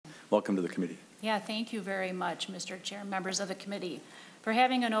welcome to the committee. Yeah, thank you very much, Mr. Chair, members of the committee, for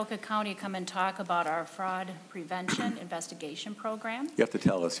having Anoka County come and talk about our fraud prevention investigation program. You have to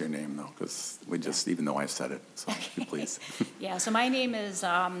tell us your name, though, because we just, even though I said it, so Okay. please. Yeah, so my name is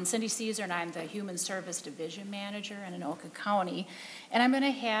Cindy Caesar, and I'm the Human Service Division Manager in Anoka County. And I'm going to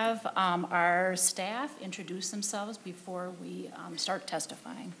have our staff introduce themselves before we start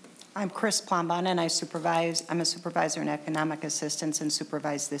testifying. I'm Chris Plombon, and I'm a supervisor in economic assistance and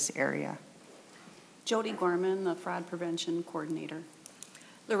supervise this area. Jody Gorman, the Fraud Prevention Coordinator.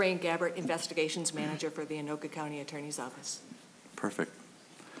 Lorraine Gabbert, Investigations Manager for the Anoka County Attorney's Office. Perfect.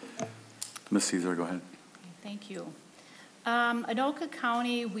 Ms. Caesar, go ahead. Thank you. Anoka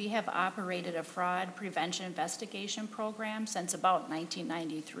County, we have operated a fraud prevention investigation program since about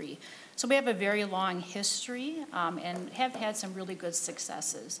 1993. So we have a very long history and have had some really good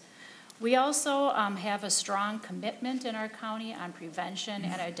successes. We also have a strong commitment in our county on prevention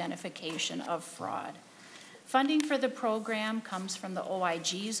and identification of fraud. Funding for the program comes from the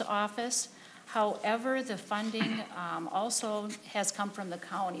OIG's office. However, the funding also has come from the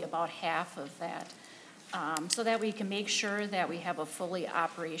county, about half of that, so that we can make sure that we have a fully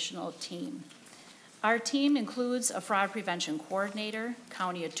operational team. Our team includes a fraud prevention coordinator,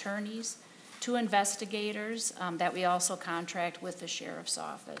 county attorneys, 2 investigators that we also contract with the sheriff's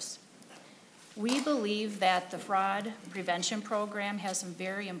office. We believe that the fraud prevention program has some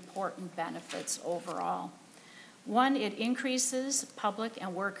very important benefits overall. One, it increases public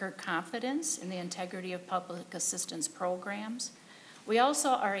and worker confidence in the integrity of public assistance programs. We also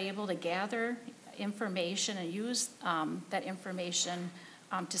are able to gather information and use that information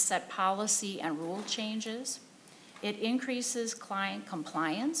to set policy and rule changes. It increases client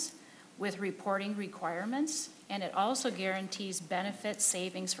compliance with reporting requirements, and it also guarantees benefit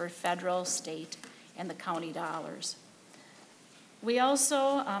savings for federal, state, and the county dollars. We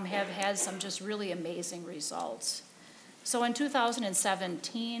also have had some just really amazing results. So in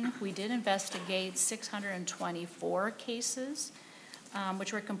 2017, we did investigate 624 cases,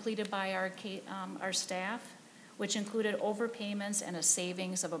 which were completed by our staff, which included overpayments and a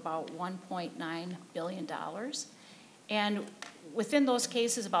savings of about $1.9 billion. And within those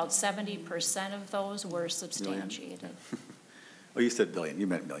cases, about 70% of those were substantiated. Oh, you said billion. You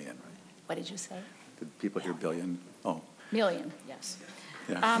meant million, right? What did you say? Did people hear billion? Oh. Million, yes.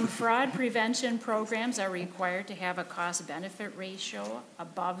 Yeah. Fraud prevention programs are required to have a cost-benefit ratio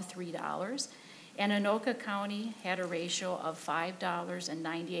above $3, and Anoka County had a ratio of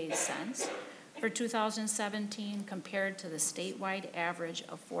 $5.98 for 2017 compared to the statewide average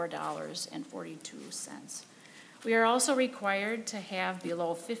of $4.42. We are also required to have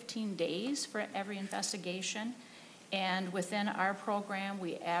below 15 days for every investigation, and within our program,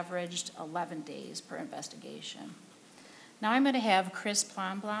 we averaged 11 days per investigation. Now I'm going to have Chris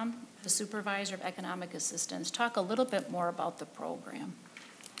Plombon, the Supervisor of Economic Assistance, talk a little bit more about the program.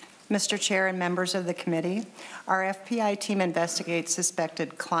 Mr. Chair and members of the committee, our FPI team investigates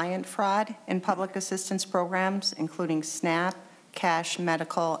suspected client fraud in public assistance programs, including SNAP, cash,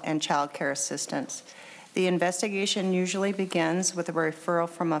 medical, and child care assistance. The investigation usually begins with a referral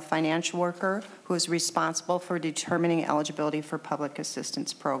from a financial worker who is responsible for determining eligibility for public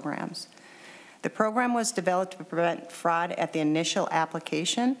assistance programs. The program was developed to prevent fraud at the initial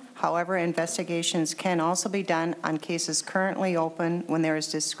application. However, investigations can also be done on cases currently open when there is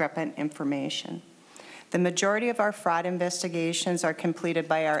discrepant information. The majority of our fraud investigations are completed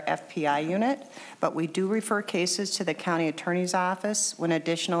by our FPI unit, but we do refer cases to the county attorney's office when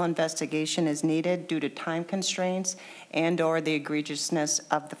additional investigation is needed due to time constraints and/or the egregiousness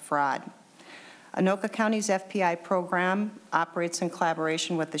of the fraud. Anoka County's FPI program operates in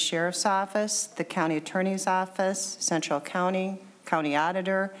collaboration with the Sheriff's Office, the County Attorney's Office, Central County, County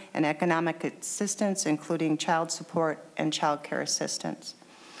Auditor, and Economic Assistance, including child support and child care assistance.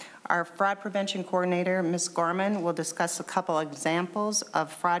 Our Fraud Prevention Coordinator, Ms. Gorman, will discuss a couple examples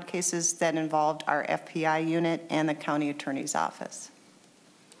of fraud cases that involved our FPI unit and the County Attorney's Office.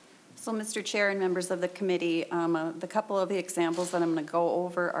 So, Mr. Chair and members of the committee, the couple of the examples that I'm going to go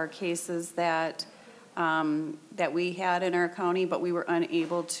over are cases that we had in our county, but we were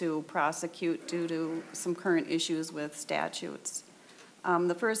unable to prosecute due to some current issues with statutes.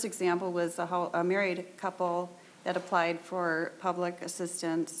 The first example was a married couple that applied for public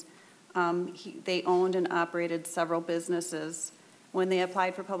assistance. They owned and operated several businesses. When they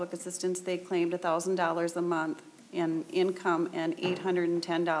applied for public assistance, they claimed $1,000 a month in income and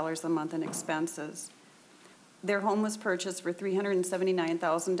 $810 a month in expenses. Their home was purchased for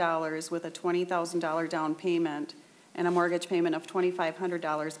 $379,000 with a $20,000 down payment and a mortgage payment of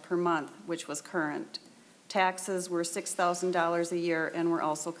 $2,500 per month, which was current. Taxes were $6,000 a year and were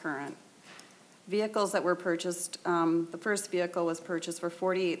also current. Vehicles that were purchased, the first vehicle was purchased for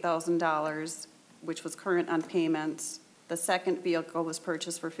 $48,000, which was current on payments. The second vehicle was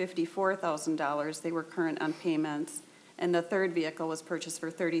purchased for $54,000. They were current on payments. And the third vehicle was purchased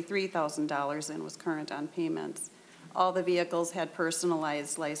for $33,000 and was current on payments. All the vehicles had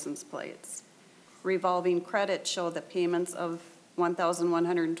personalized license plates. Revolving credit showed that payments of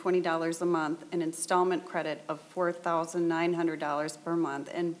 $1,120 a month, an installment credit of $4,900 per month,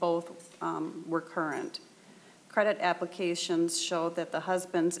 and both were current. Credit applications showed that the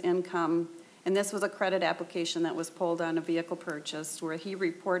husband's income, and this was a credit application that was pulled on a vehicle purchase where he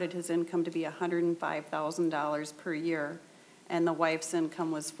reported his income to be $105,000 per year, and the wife's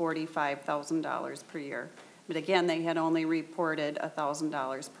income was $45,000 per year. But again, they had only reported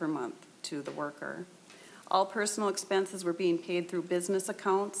 $1,000 per month to the worker. All personal expenses were being paid through business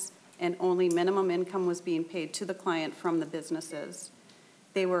accounts, and only minimum income was being paid to the client from the businesses.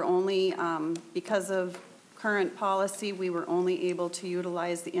 They were only, because of current policy, we were only able to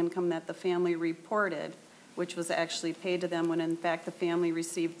utilize the income that the family reported, which was actually paid to them when in fact the family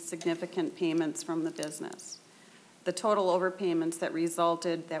received significant payments from the business. The total overpayments that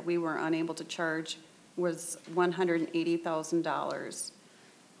resulted that we were unable to charge was $180,000.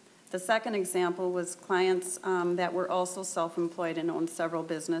 The second example was clients that were also self-employed and owned several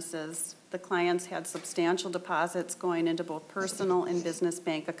businesses. The clients had substantial deposits going into both personal and business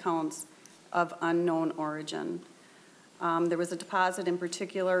bank accounts of unknown origin. There was a deposit in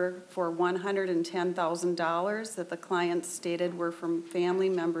particular for $110,000 that the clients stated were from family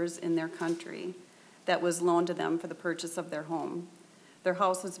members in their country that was loaned to them for the purchase of their home. Their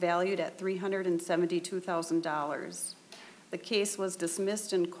house was valued at $372,000. The case was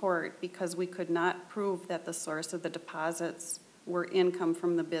dismissed in court because we could not prove that the source of the deposits were income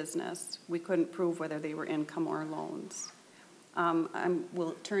from the business. We couldn't prove whether they were income or loans.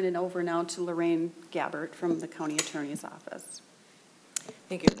 We'll turn it over now to Lorraine Gabbert from the County Attorney's Office.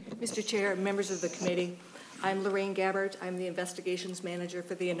 Thank you. Mr. Chair, members of the committee, I'm Lorraine Gabbert. I'm the Investigations Manager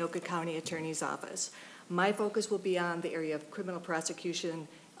for the Anoka County Attorney's Office. My focus will be on the area of criminal prosecution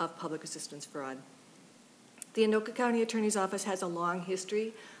of public assistance fraud. The Anoka County Attorney's Office has a long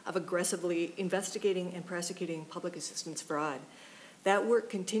history of aggressively investigating and prosecuting public assistance fraud. That work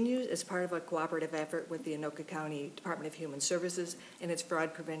continues as part of a cooperative effort with the Anoka County Department of Human Services and its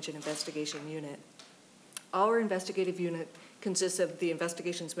Fraud Prevention Investigation Unit. Our investigative unit consists of the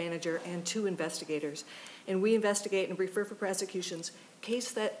investigations manager and 2 investigators, and we investigate and refer for prosecutions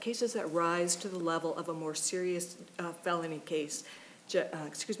cases that rise to the level of a more serious felony case,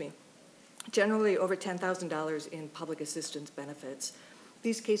 generally over $10,000 in public assistance benefits.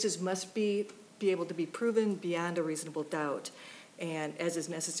 These cases must be able to be proven beyond a reasonable doubt, and as is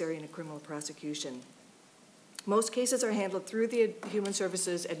necessary in a criminal prosecution. Most cases are handled through the Human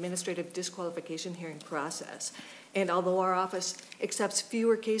Services Administrative Disqualification Hearing process, and although our office accepts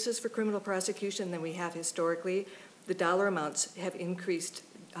fewer cases for criminal prosecution than we have historically, the dollar amounts have increased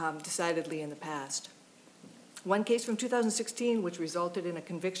decidedly in the past. One case from 2016, which resulted in a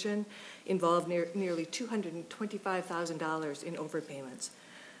conviction, involved nearly $225,000 in overpayments.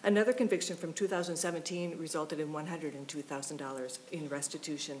 Another conviction from 2017 resulted in $102,000 in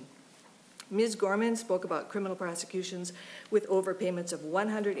restitution. Ms. Gorman spoke about criminal prosecutions with overpayments of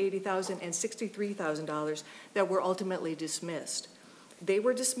 $180,000 and $63,000 that were ultimately dismissed. They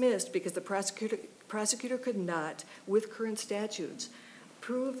were dismissed because the prosecutor could not, with current statutes,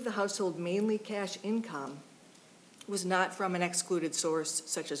 prove the household mainly cash income was not from an excluded source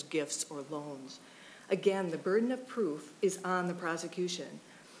such as gifts or loans. Again, the burden of proof is on the prosecution.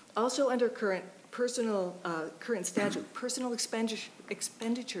 Also under current statute, personal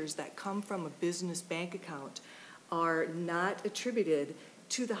expenditures that come from a business bank account are not attributed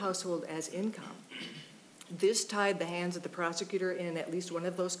to the household as income. This tied the hands of the prosecutor in at least one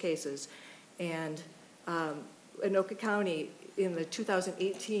of those cases, and Anoka County in the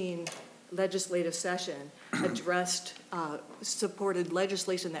 2018 legislative session supported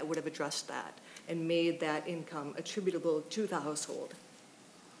legislation that would have addressed that and made that income attributable to the household.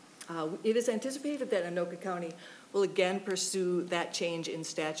 It is anticipated that Anoka County will again pursue that change in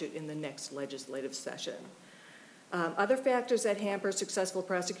statute in the next legislative session. Other factors that hamper successful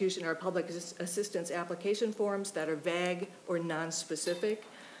prosecution are public assistance application forms that are vague or non-specific.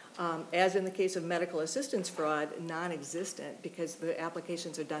 As in the case of medical assistance fraud, non-existent because the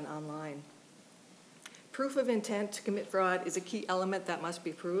applications are done online. Proof of intent to commit fraud is a key element that must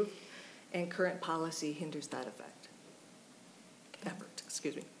be proved, and current policy hinders that effort.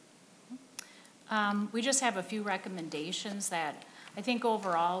 We just have a few recommendations that I think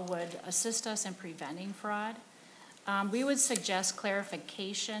overall would assist us in preventing fraud. We would suggest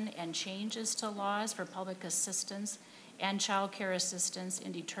clarification and changes to laws for public assistance and child care assistance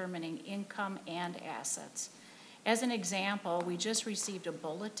in determining income and assets. As an example, we just received a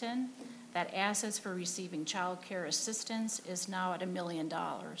bulletin that assets for receiving child care assistance is now at $1 million.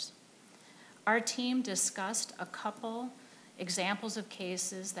 Our team discussed a couple examples of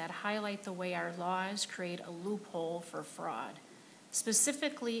cases that highlight the way our laws create a loophole for fraud,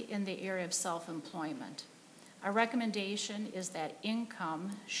 specifically in the area of self-employment. Our recommendation is that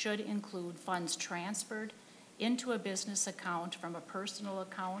income should include funds transferred into a business account from a personal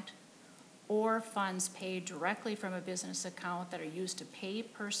account, or funds paid directly from a business account that are used to pay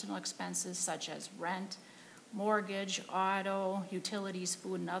personal expenses such as rent, mortgage, auto, utilities,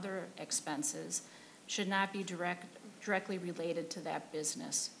 food, and other expenses should not be directly related to that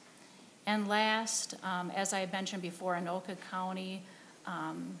business. And last, as I mentioned before, Anoka County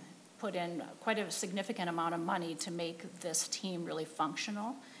put in quite a significant amount of money to make this team really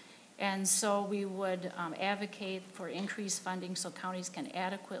functional. And so we would advocate for increased funding so counties can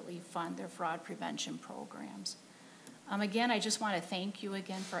adequately fund their fraud prevention programs. Again, I just want to thank you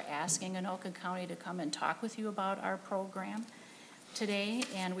again for asking Anoka County to come and talk with you about our program today,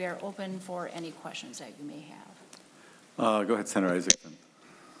 and we are open for any questions that you may have. Go ahead, Senator Isaacson.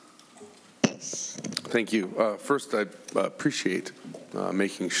 Thank you. First, I appreciate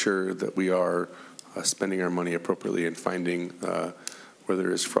making sure that we are spending our money appropriately and finding where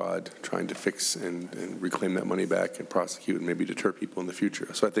there is fraud, trying to fix and reclaim that money back and prosecute and maybe deter people in the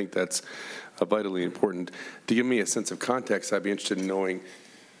future. So I think that's vitally important. To give me a sense of context, I'd be interested in knowing,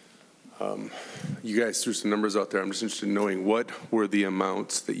 you guys threw some numbers out there. I'm just interested in knowing what were the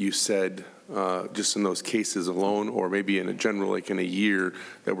amounts that you said just in those cases alone, or maybe in a general, like in a year,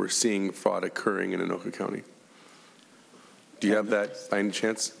 that we're seeing fraud occurring in Anoka County. Do you have that by any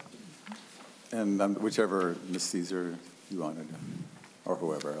chance? And whichever, Ms. Caesar, you wanted, or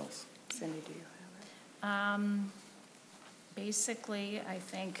whoever else. Cindy, do you have it? Basically, I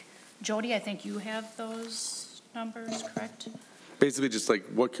think, Jody, I think you have those numbers, correct? Basically, just like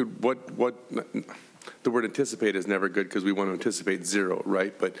what the word anticipate is never good because we want to anticipate zero,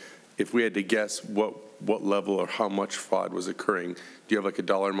 right? But if we had to guess what level or how much fraud was occurring, do you have like a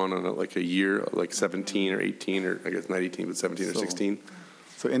dollar amount on it, like a year, like 17 or 18, or I guess not 18, but 17 or 16?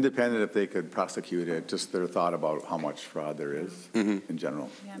 So independent, if they could prosecute it, just their thought about how much fraud there is in general.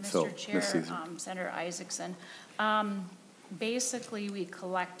 Yeah, Mr. So, Chair, Ms. Caesar. Senator Isaacson, basically we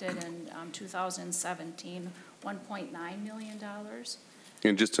collected in 2017 $1.9 million.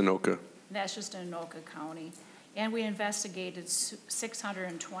 And just Anoka. That's just in Anoka County. And we investigated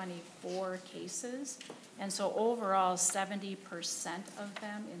 624 cases. And so overall, 70% of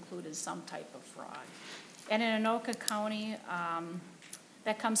them included some type of fraud. And in Anoka County,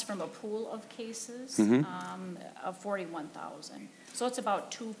 that comes from a pool of cases of 41,000. So it's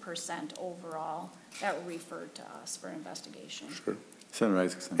about 2% overall that were referred to us for investigation. Sure. Senator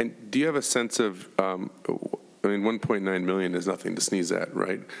Isaacson. And do you have a sense of, I mean, 1.9 million is nothing to sneeze at,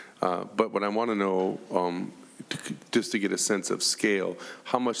 right? But what I want to know, just to get a sense of scale,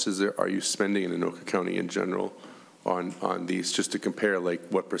 how much are you spending in Anoka County in general on these, just to compare like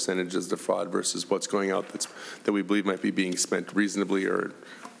what percentage is the fraud versus what's going out that we believe might be being spent reasonably or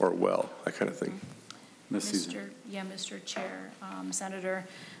well, that kind of thing? Mr. Chair, Senator,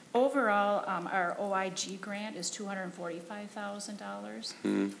 overall, our OIG grant is $245,000.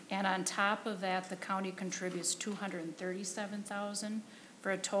 And on top of that, the county contributes $237,000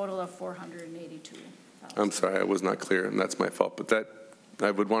 for a total of $482,000. I'm sorry, I was not clear, and that's my fault. But that, I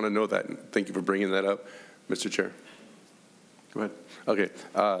would want to know that, and thank you for bringing that up, Mr. Chair. Go ahead. Okay.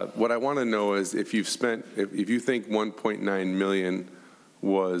 What I want to know is if you've spent, if you think 1.9 million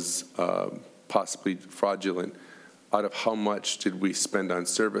was possibly fraudulent, out of how much did we spend on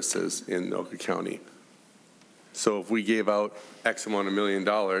services in Anoka County? So if we gave out X amount of $1 million and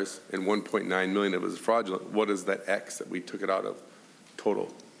 1.9 million of it was fraudulent, what is that X that we took it out of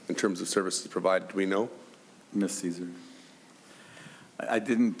total in terms of services provided? Do we know? Ms. Caesar.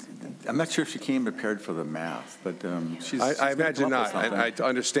 I'm not sure if she came prepared for the math, but she's I imagine not. I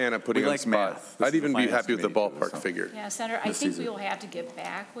understand I'm putting on the spot. Math. I'd even be happy with the ballpark figure. Yeah, Senator, I think we will have to get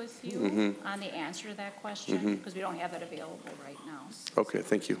back with you on the answer to that question because we don't have that available right now. Okay,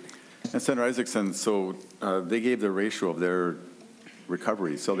 thank you. And Senator Isaacson, so they gave the ratio of their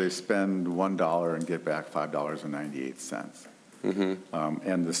recovery. So they spend $1 and get back $5.98.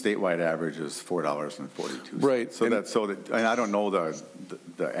 And the statewide average is $4.42. Right. So and I don't know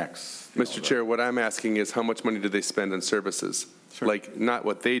the X. Mr. Chair, what I'm asking is how much money do they spend on services? Sure. Like not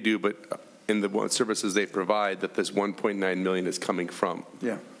what they do, but in the services they provide that this 1.9 million is coming from.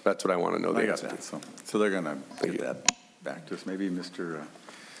 Yeah. That's what I want to know. I got that. So they're going to Thank get you. that back to us. Maybe Mr.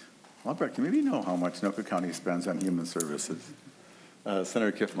 Albrecht, you maybe know how much Anoka County spends on human services.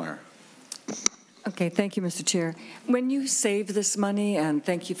 Senator Kiffmeyer. Okay, thank you, Mr. Chair. When you save this money, and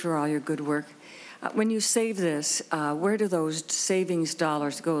thank you for all your good work, when you save this, where do those savings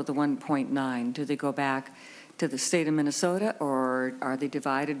dollars go, the 1.9? Do they go back to the state of Minnesota, or are they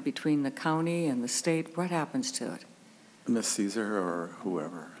divided between the county and the state? What happens to it? Ms. Caesar or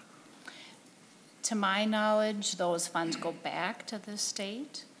whoever. To my knowledge, those funds go back to the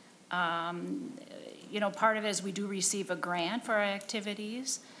state. You know, part of it is we do receive a grant for our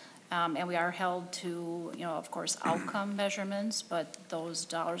activities, and we are held to, you know, of course, outcome measurements, but those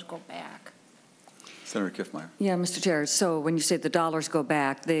dollars go back. Senator Kiffmeyer. Yeah, Mr. Chair, so when you say the dollars go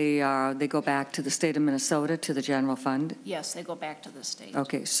back, they go back to the state of Minnesota, to the general fund? Yes, they go back to the state.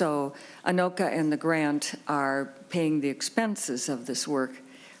 Okay, so Anoka and the grant are paying the expenses of this work,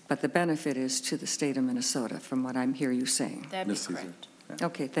 but the benefit is to the state of Minnesota, from what I'm hearing you saying. That'd be Ms. Caesar. correct. Yeah.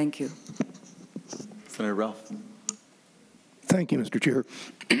 Okay, thank you. Senator Ralph. Thank you, Mr. Chair.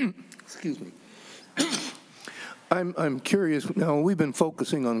 Excuse me. I'm curious, now, we've been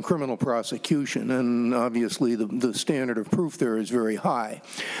focusing on criminal prosecution, and obviously the standard of proof there is very high.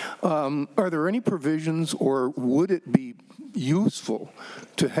 Are there any provisions, or would it be useful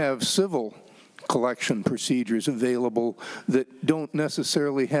to have civil collection procedures available that don't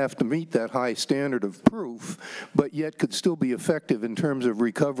necessarily have to meet that high standard of proof, but yet could still be effective in terms of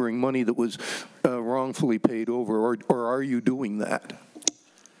recovering money that was wrongfully paid over, or are you doing that?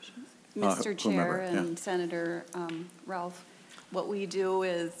 Mr. Chair whomever, and Senator Ralph, what we do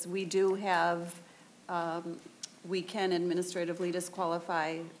is we do have, we can administratively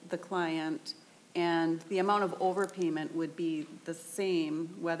disqualify the client, and the amount of overpayment would be the same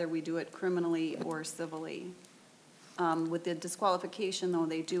whether we do it criminally or civilly. With the disqualification, though,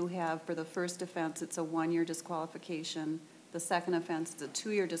 they do have, for the first offense, it's a 1-year disqualification. The second offense is a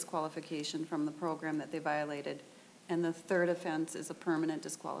 2-year disqualification from the program that they violated. And the third offense is a permanent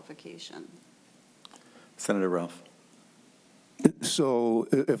disqualification. Senator Ralph. So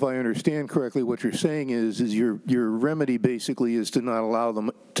if I understand correctly, what you're saying is your remedy basically is to not allow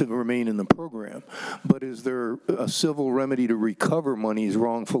them to remain in the program. But is there a civil remedy to recover monies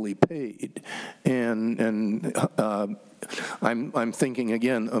wrongfully paid? And I'm thinking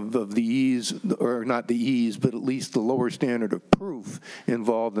again of the ease, or not the ease, but at least the lower standard of proof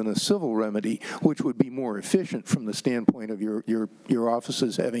involved in a civil remedy, which would be more efficient from the standpoint of your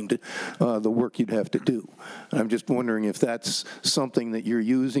offices having to the work you'd have to do. I'm just wondering if that's something that you're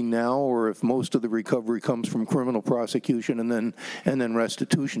using now, or if most of the recovery comes from criminal prosecution and then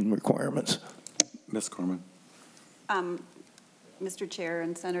restitution requirements. Ms. Corman. Mr. Chair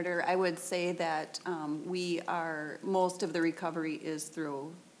and Senator, I would say that most of the recovery is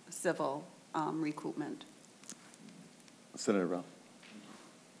through civil recoupment. Senator Ralph.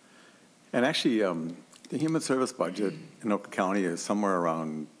 And actually, the human service budget in Anoka County is somewhere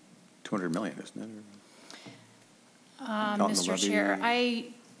around $200 million, isn't it? Mr. Chair, I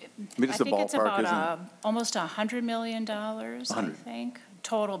think it's about almost $100 million, I think,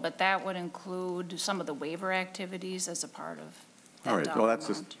 total, but that would include some of the waiver activities as a part of that. All right, well, that's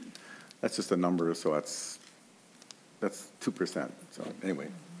just a number, so that's 2%. So anyway.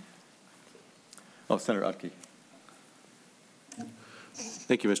 Oh, Senator Utke.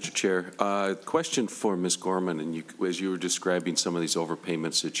 Thank you, Mr. Chair. Question for Ms. Gorman, and as you were describing some of these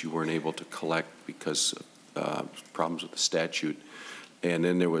overpayments that you weren't able to collect because of problems with the statute, and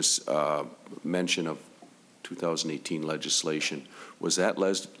then there was mention of 2018 legislation. Was that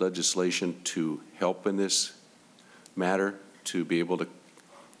legislation to help in this matter, to be able to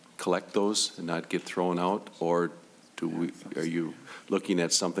collect those and not get thrown out, or are you looking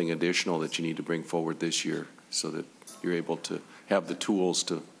at something additional that you need to bring forward this year so that you're able to have the tools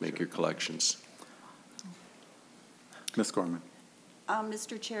to make your collections? Ms. Gorman.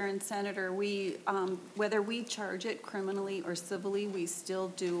 Mr. Chair and Senator, whether we charge it criminally or civilly, we still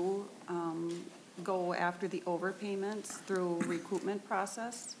do go after the overpayments through recoupment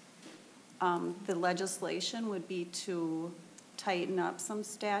process. The legislation would be to tighten up some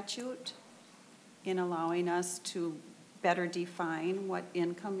statute in allowing us to better define what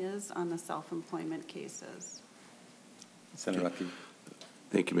income is on the self-employment cases. Senator Utke.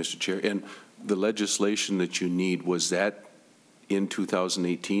 Thank you, Mr. Chair. And the legislation that you need, was that in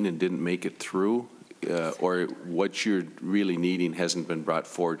 2018 and didn't make it through? Or what you're really needing hasn't been brought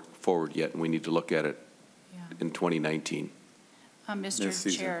forward yet, and we need to look at it in 2019? Ms. Caesar.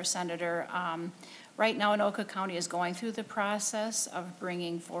 Mr. Chair, Senator, right now, Anoka County is going through the process of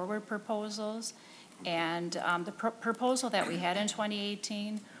bringing forward proposals, and the proposal that we had in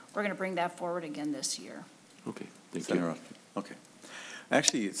 2018, we're going to bring that forward again this year. Okay, thank Senator, you. okay.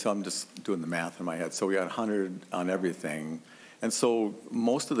 Actually, so I'm just doing the math in my head. So we got 100 on everything. And so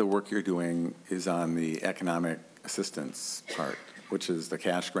most of the work you're doing is on the economic assistance part, which is the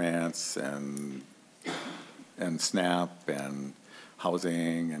cash grants and SNAP and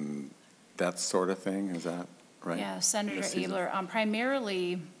housing and that sort of thing. Is that right? Yeah, Senator Ms. Caesar? Abler,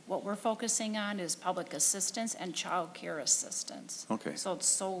 primarily what we're focusing on is public assistance and child care assistance. Okay. So it's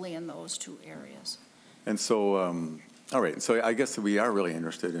solely in those two areas. And so, all right, so I guess we are really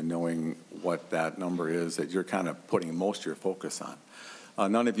interested in knowing what that number is that you're kind of putting most of your focus on.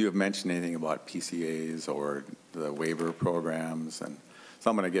 None of you have mentioned anything about PCAs or the waiver programs, and so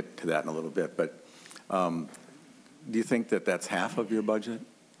I'm going to get to that in a little bit. But do you think that that's half of your budget,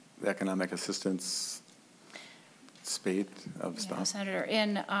 the economic assistance spate of stuff? Yeah, Senator,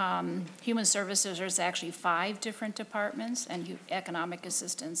 in Human Services, there's actually 5 different departments, and economic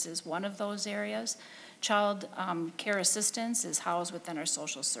assistance is one of those areas. Child care assistance is housed within our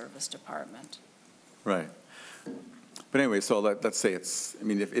social service department. Right. But anyway, so let's say it's, I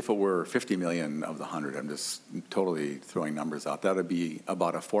mean, if it were 50 million of the 100, I'm just totally throwing numbers out, that would be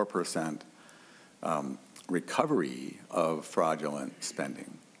about a 4% recovery of fraudulent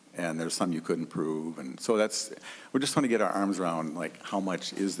spending. And there's some you couldn't prove. And so we're just trying to get our arms around, like, how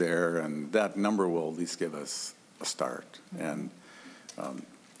much is there? And that number will at least give us a start. And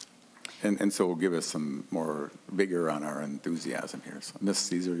so will give us some more vigor on our enthusiasm here. So, Ms.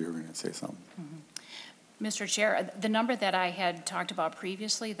 Caesar, you were going to say something. Mm-hmm. Mr. Chair, the number that I had talked about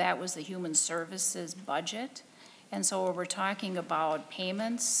previously, that was the Human Services budget. And so we're talking about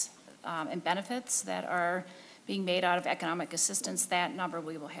payments and benefits that are being made out of economic assistance. That number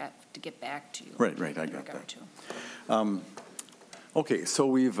we will have to get back to you. Right, I got that. Okay, so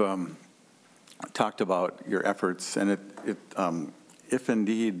we've talked about your efforts, and if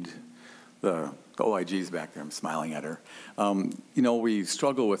indeed the OIG's back there, I'm smiling at her. We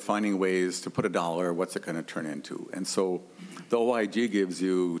struggle with finding ways to put a dollar, what's it going to turn into? And so the OIG gives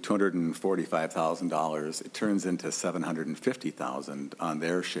you $245,000. It turns into $750,000 on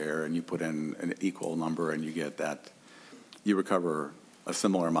their share, and you put in an equal number, and you get that. You recover a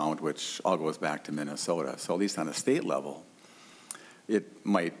similar amount, which all goes back to Minnesota. So at least on a state level, it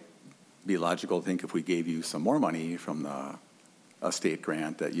might be logical to think if we gave you some more money from a state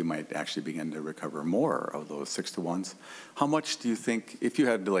grant that you might actually begin to recover more of those 6-to-1s. How much do you think, if you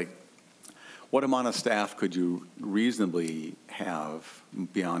had to, what amount of staff could you reasonably have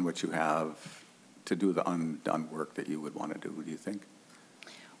beyond what you have to do the undone work that you would want to do you think?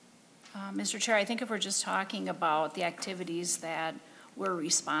 Mr. Chair, I think if we're just talking about the activities that we're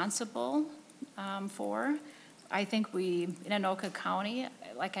responsible for, I think in Anoka County,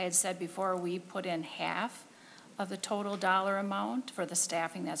 like I had said before, we put in half of the total dollar amount for the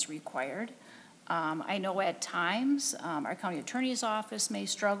staffing that's required. I know at times our county attorney's office may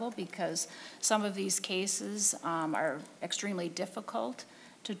struggle because some of these cases are extremely difficult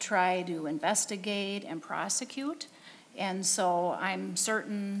to try to investigate and prosecute. And so I'm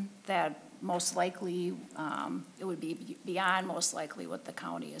certain that most likely it would be beyond most likely what the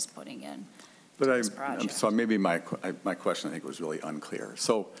county is putting in to this project. So maybe my question, I think, was really unclear.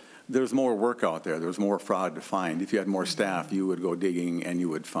 So there's more work out there. There's more fraud to find. If you had more staff, you would go digging and you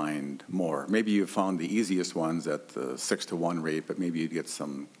would find more. Maybe you found the easiest ones at the 6-to-1 rate, but maybe you'd get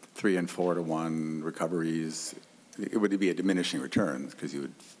some 3- and 4-to-1 recoveries. It would be a diminishing returns because you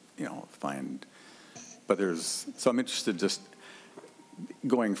would, find. But so I'm interested just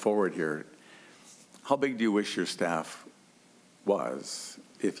going forward here. How big do you wish your staff was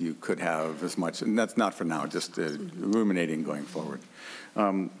if you could have as much? And that's not for now, just ruminating going forward.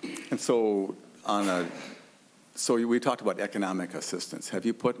 And so so we talked about economic assistance. Have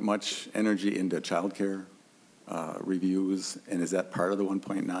you put much energy into child care reviews, and is that part of the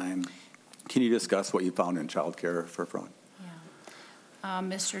 1.9? Can you discuss what you found in child care for fraud? Yeah.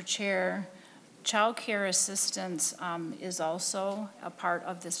 Mr. Chair, child care assistance is also a part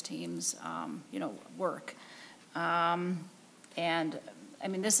of this team's, work. And I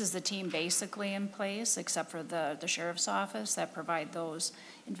mean, this is the team basically in place, except for the sheriff's office that provide those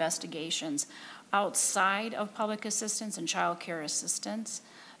investigations. Outside of public assistance and child care assistance,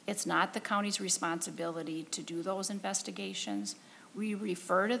 it's not the county's responsibility to do those investigations. We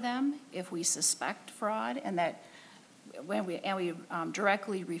refer to them if we suspect fraud, and we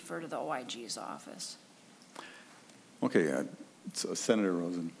directly refer to the OIG's office. Okay, so Senator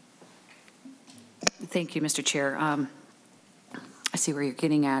Rosen. Thank you, Mr. Chair. I see where you're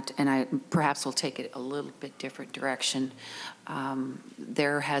getting at, and I perhaps will take it a little bit different direction.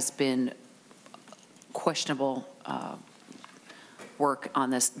 There has been questionable work on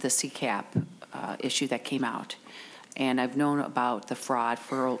the CCAP issue that came out, and I've known about the fraud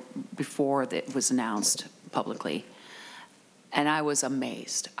before it was announced publicly, and I was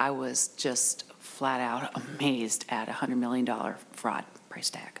amazed. I was just flat out amazed at a $100 million fraud price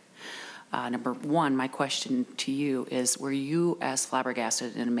tag. Number one, my question to you is, were you as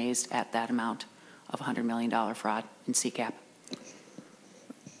flabbergasted and amazed at that amount of $100 million fraud in CCAP?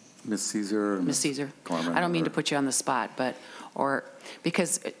 Ms. Caesar? Ms. Caesar? Gorman, I don't mean to put you on the spot, but,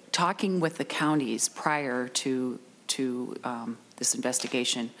 because talking with the counties prior to this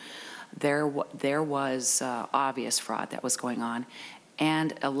investigation, there was obvious fraud that was going on,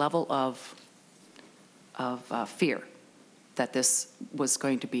 and a level of fear that this was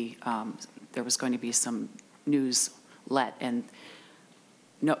going to be, there was going to be some news let, and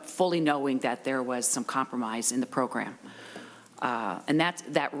fully knowing that there was some compromise in the program. And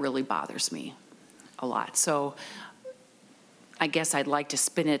that really bothers me a lot. So I guess I'd like to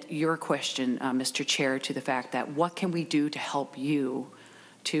spin it, your question, Mr. Chair, to the fact that what can we do to help you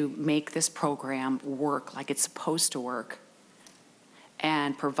to make this program work like it's supposed to work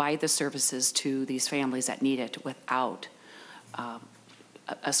and provide the services to these families that need it without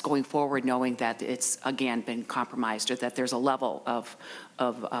us going forward knowing that it's, again, been compromised, or that there's a level of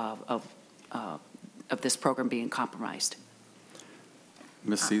this program being compromised.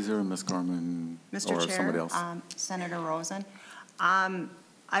 Ms. Caesar and Ms. Gorman, Mr. or Chair, somebody else? Senator Rosen, I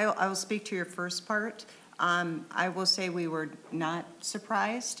will speak to your first part. I will say we were not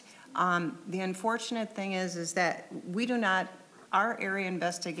surprised. The unfortunate thing is that we do not, our area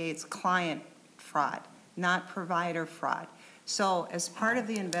investigates client fraud, not provider fraud. So as part of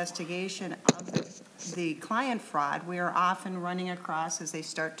the investigation of the client fraud, we are often running across, as they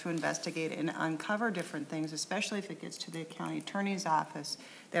start to investigate and uncover different things, especially if it gets to the county attorney's office,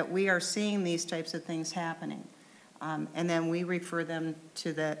 that we are seeing these types of things happening. And then we refer them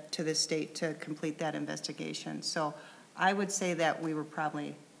to the state to complete that investigation. So I would say that we were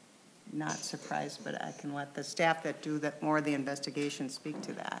probably not surprised, but I can let the staff that do that more of the investigation speak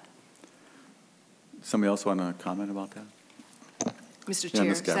to that. Somebody else want to comment about that? Mr. Yeah, Chair,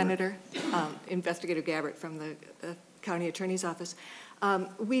 Ms. Gabbard. Senator, Investigator Gabbard from the County Attorney's Office.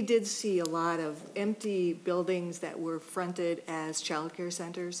 We did see a lot of empty buildings that were fronted as child care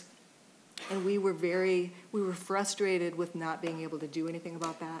centers, and we were frustrated with not being able to do anything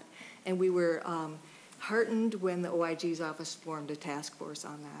about that, and we were heartened when the OIG's office formed a task force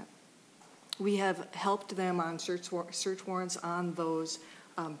on that. We have helped them on search warrants on those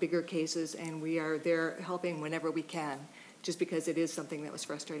bigger cases, and we are there helping whenever we can, just because it is something that was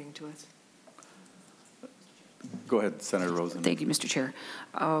frustrating to us. Go ahead, Senator Rosen. Thank you, Mr. Chair.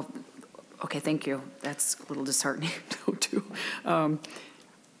 Okay, thank you. That's a little disheartening, too.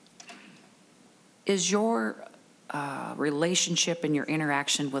 Is your relationship and your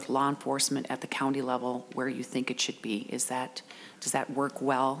interaction with law enforcement at the county level where you think it should be? Does that work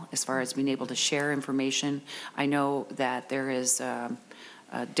well as far as being able to share information? I know that there is a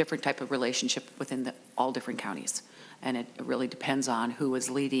different type of relationship within all different counties, and it really depends on who is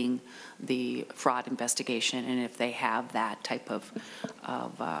leading the fraud investigation and if they have that type of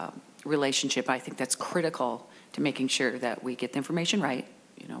relationship. I think that's critical to making sure that we get the information right,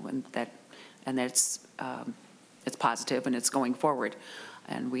 and that it's positive and it's going forward,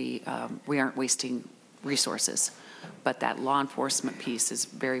 and we aren't wasting resources. But that law enforcement piece is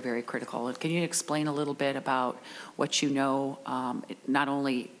very, very critical. Can you explain a little bit about what you know, not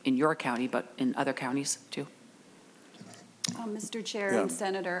only in your county, but in other counties too? Mr. Chair and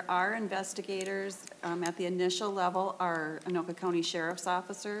Senator, our investigators at the initial level are Anoka County Sheriff's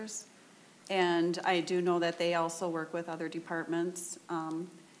officers, and I do know that they also work with other departments,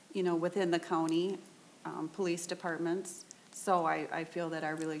 within the county, police departments. So I feel that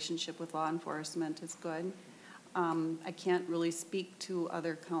our relationship with law enforcement is good. I can't really speak to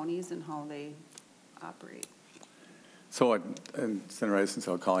other counties and how they operate. So, and Senator Rice,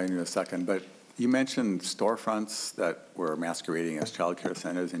 I'll call you in a second, but you mentioned storefronts that were masquerading as child care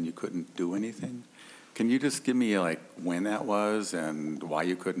centers and you couldn't do anything. Can you just give me when that was and why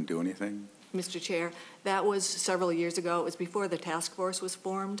you couldn't do anything? Mr. Chair, that was several years ago. It was before the task force was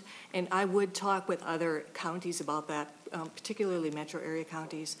formed, and I would talk with other counties about that, particularly metro area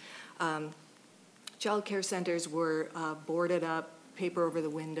counties. Child care centers were boarded up, paper over the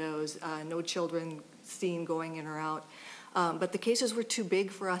windows, no children seen going in or out. But the cases were too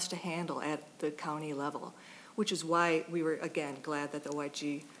big for us to handle at the county level, which is why we were, again, glad that the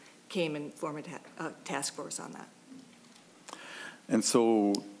OIG came and formed a task force on that. And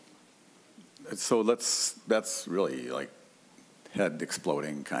so that's really like head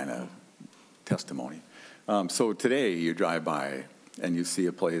exploding kind of testimony. So today you drive by and you see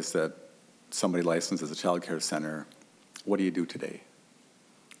a place that somebody licensed as a child care center. What do you do today?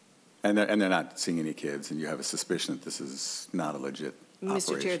 And they're not seeing any kids, and you have a suspicion that this is not a legit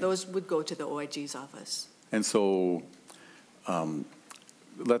operation. Mr. Chair, those would go to the OIG's office. And so okay.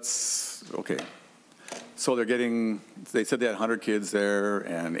 So they said they had 100 kids there,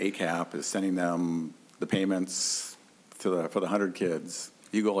 and ACAP is sending them the payments for the 100 kids.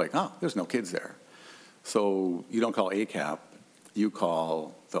 You go like, oh, there's no kids there. So you don't call ACAP, you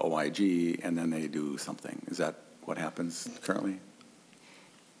call the OIG, and then they do something. Is that what happens currently?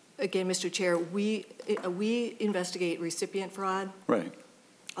 Again, Mr. Chair, we investigate recipient fraud. Right.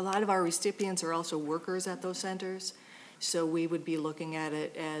 A lot of our recipients are also workers at those centers, so we would be looking at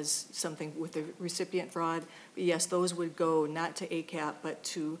it as something with the recipient fraud. But yes, those would go not to ACAP, but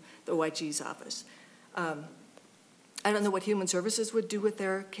to the OIG's office. I don't know what Human Services would do with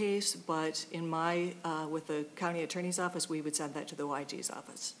their case, but with the county attorney's office, we would send that to the OIG's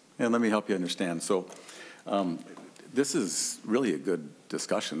office. And let me help you understand. So this is really a good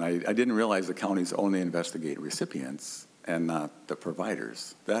discussion. I didn't realize the counties only investigate recipients and not the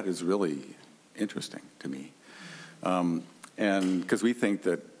providers. That is really interesting to me. And because we think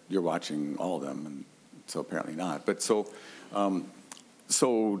that you're watching all of them, and so apparently not. But so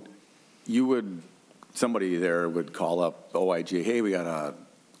somebody there would call up OIG, hey, we got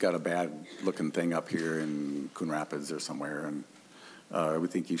a bad looking thing up here in Coon Rapids or somewhere, and we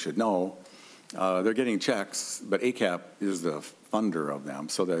think you should know. They're getting checks, but ACAP is the funder of them,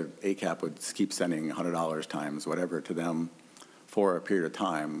 so the ACAP would keep sending $100 times whatever to them for a period of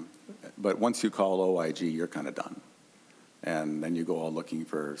time. But once you call OIG, you're kind of done. And then you go all looking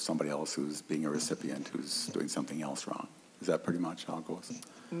for somebody else who's being a recipient who's doing something else wrong. Is that pretty much how it goes?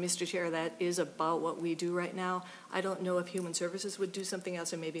 Mr. Chair, that is about what we do right now. I don't know if Human Services would do something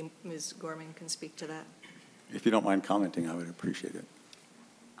else, and maybe Ms. Gorman can speak to that. If you don't mind commenting, I would appreciate it.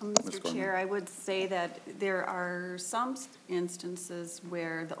 Mr. Chair, I would say that there are some instances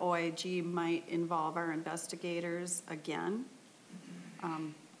where the OIG might involve our investigators again.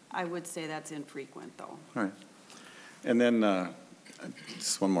 I would say that's infrequent, though. All right. And then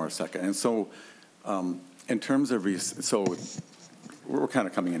just one more second. And so in terms of, so we're kind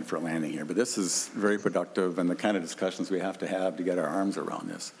of coming in for a landing here, but this is very productive and the kind of discussions we have to get our arms around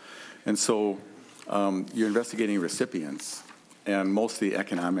this. And so you're investigating recipients, and most of the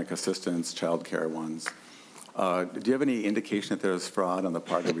economic assistance, child care ones. Do you have any indication that there's fraud on the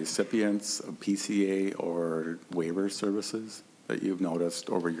part of recipients of PCA or waiver services that you've noticed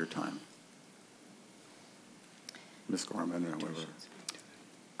over your time? Ms. Gorman or whoever.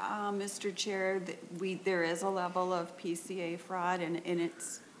 Mr. Chair, there is a level of PCA fraud, and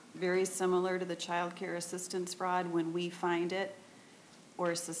it's very similar to the child care assistance fraud. When we find it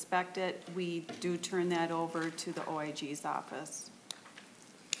or suspect it, we do turn that over to the OIG's office.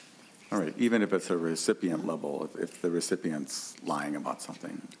 All right, even if it's a recipient level, if the recipient's lying about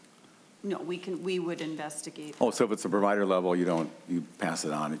something? No, we would investigate. Oh, so if it's a provider level, you pass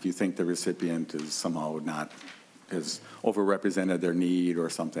it on. If you think the recipient is somehow has overrepresented their need or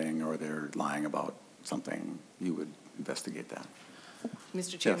something, or they're lying about something, you would investigate that.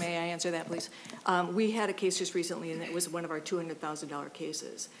 Mr. Chair, Yes. May I answer that, please? We had a case just recently, and it was one of our $200,000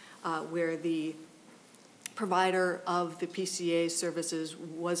 cases, where the provider of the PCA services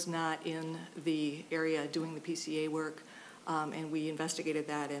was not in the area doing the PCA work, and we investigated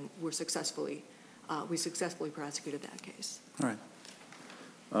that, and we successfully prosecuted that case. All right.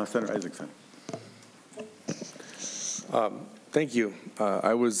 Senator Isaacson. Thank you.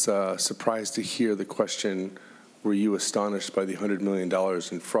 I was surprised to hear the question, were you astonished by the $100 million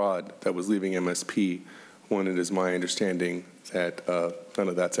in fraud that was leaving MSP, when it is my understanding that none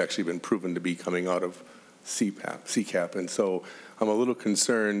of that's actually been proven to be coming out of CCAP. And so I'm a little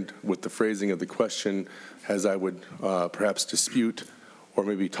concerned with the phrasing of the question, as I would perhaps dispute or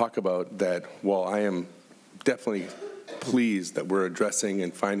maybe talk about that. While I am definitely pleased that we're addressing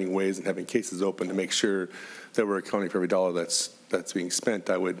and finding ways and having cases open to make sure that we're accounting for every dollar that's being spent,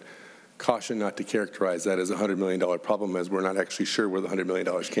 I would caution not to characterize that as a $100 million problem, as we're not actually sure where the $100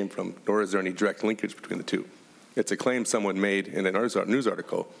 million came from, nor is there any direct linkage between the two. It's a claim someone made in a news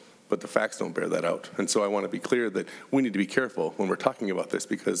article, but the facts don't bear that out. And so I want to be clear that we need to be careful when we're talking about this,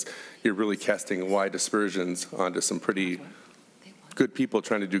 because you're really casting wide aspersions onto some pretty good people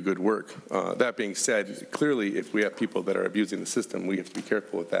trying to do good work. That being said, clearly, if we have people that are abusing the system, we have to be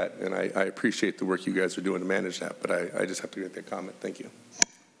careful with that. And I appreciate the work you guys are doing to manage that, but I just have to get that comment. Thank you.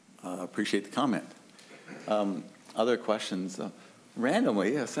 Appreciate the comment. Other questions?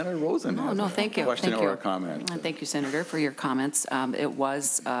 Randomly, yeah, Senator Rosen. No, has no, a thank you. Question Thank or you. a comment. And thank you, Senator, for your comments. It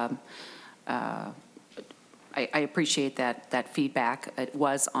was, I appreciate that feedback. It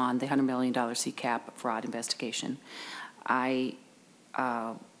was on the $100 million CCAP fraud investigation. I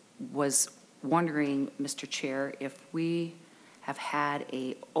was wondering, Mr. Chair, if we have had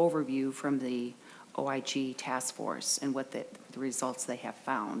a overview from the OIG task force and what the results they have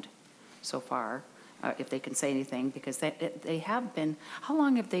found so far, if they can say anything, because they have been, how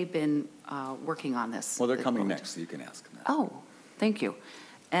long have they been working on this? Well, they're coming next, so you can ask them that. Oh, thank you.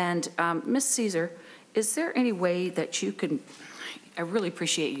 And Ms. Caesar, is there any way that you can, I really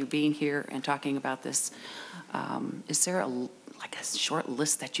appreciate you being here and talking about this. Is there like a short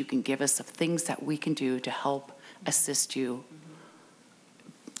list that you can give us of things that we can do to help assist you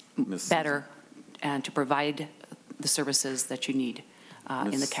better and to provide the services that you need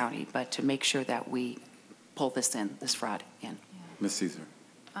in the county, but to make sure that we pull this fraud in? Ms. Caesar.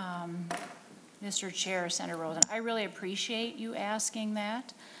 Mr. Chair, Senator Rosen, I really appreciate you asking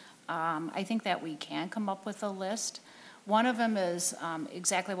that. I think that we can come up with a list. One of them is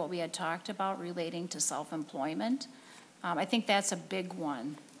exactly what we had talked about relating to self-employment. I think that's a big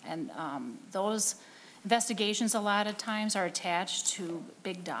one. And those investigations a lot of times are attached to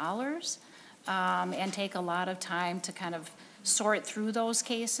big dollars and take a lot of time to kind of sort through those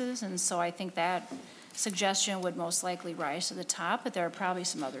cases. And so I think that suggestion would most likely rise to the top, but there are probably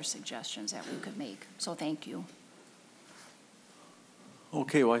some other suggestions that we could make. So thank you.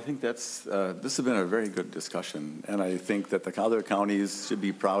 Okay, well, I think this has been a very good discussion, and I think that the other counties should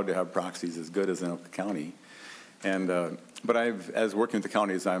be proud to have proxies as good as Anoka County. And but as working with the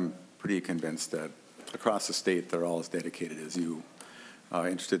counties, I'm pretty convinced that across the state they're all as dedicated as you,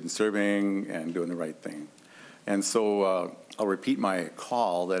 interested in serving and doing the right thing. And so I'll repeat my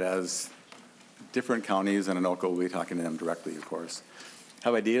call that as different counties, and Anoka will be talking to them directly, of course,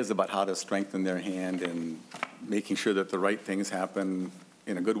 have ideas about how to strengthen their hand in making sure that the right things happen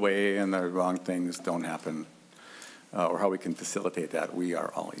in a good way and the wrong things don't happen, or how we can facilitate that. We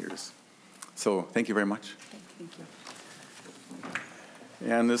are all ears. So thank you very much. Thank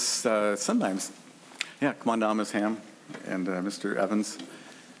you. And this sometimes, yeah, come on down, Ms. Ham and Mr. Evans.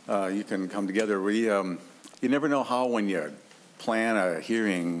 You can come together. You never know how when you plan a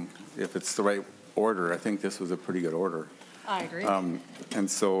hearing, if it's the right order. I think this was a pretty good order. I agree. And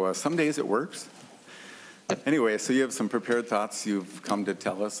so some days it works. Anyway, so you have some prepared thoughts you've come to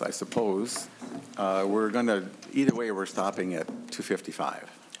tell us, I suppose. We're going to, either way, we're stopping at 2:55.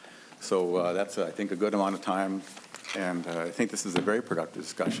 So that's, I think, a good amount of time. And I think this is a very productive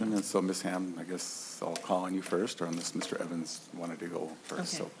discussion. And so, Ms. Ham, I guess I'll call on you first, or unless Mr. Evans wanted to go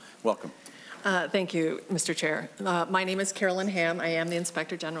first. Okay. So welcome. Thank you, Mr. Chair. My name is Carolyn Ham. I am the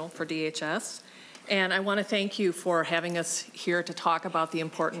Inspector General for DHS. And I want to thank you for having us here to talk about the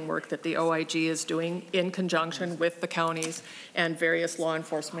important work that the OIG is doing in conjunction with the counties and various law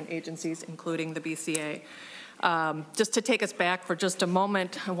enforcement agencies, including the BCA. Just to take us back for just a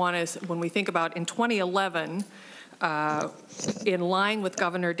moment, I want to, when we think about in 2011, in line with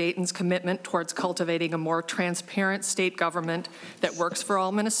Governor Dayton's commitment towards cultivating a more transparent state government that works for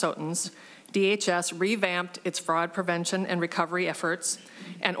all Minnesotans, DHS revamped its fraud prevention and recovery efforts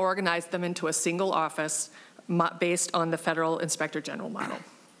and organized them into a single office based on the federal Inspector General model,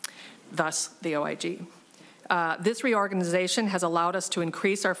 thus the OIG. This reorganization has allowed us to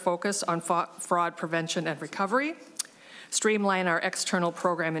increase our focus on fraud prevention and recovery, streamline our external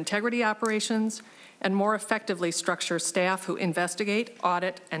program integrity operations, and more effectively structure staff who investigate,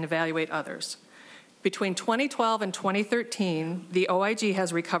 audit, and evaluate others. Between 2012 and 2013, the OIG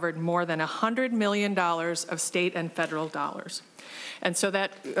has recovered more than $100 million of state and federal dollars. And so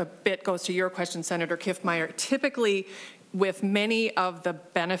that a bit goes to your question, Senator Kiffmeyer. Typically, with many of the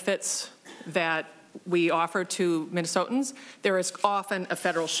benefits that we offer to Minnesotans, there is often a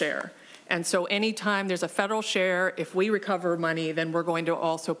federal share. And so anytime there's a federal share, if we recover money, then we're going to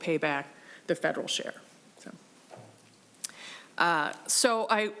also pay back the federal share. So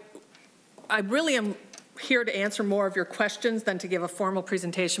I really am here to answer more of your questions than to give a formal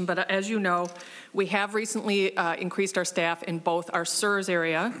presentation, but as you know, we have recently increased our staff in both our SERS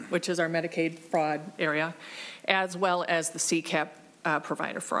area, which is our Medicaid fraud area, as well as the CCAP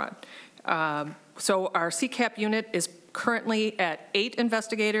provider fraud. So our CCAP unit is currently at 8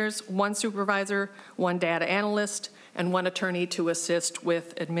 investigators, 1 supervisor, 1 data analyst, and 1 attorney to assist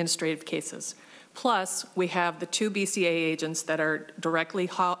with administrative cases. Plus, we have the 2 BCA agents that are directly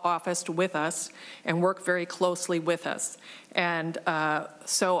officed with us and work very closely with us. And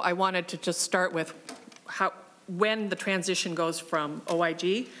so I wanted to just start with when the transition goes from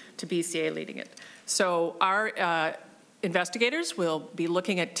OIG to BCA leading it. So our investigators will be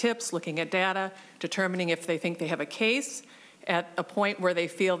looking at tips, looking at data, determining if they think they have a case. At a point where they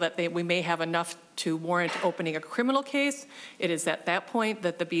feel that we may have enough to warrant opening a criminal case, it is at that point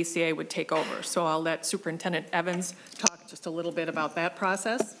that the BCA would take over. So I'll let Superintendent Evans talk just a little bit about that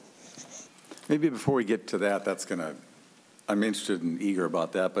process. Maybe before we get to that, I'm interested and eager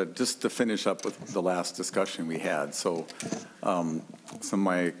about that, but just to finish up with the last discussion we had. So some of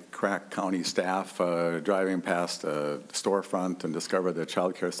my Crack County staff driving past a storefront and discovered the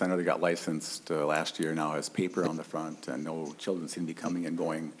child care center that got licensed last year now has paper on the front and no children seem to be coming and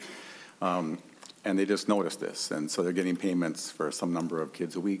going. And they just noticed this. And so they're getting payments for some number of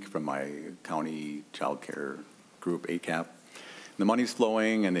kids a week from my county child care group, ACAP. The money's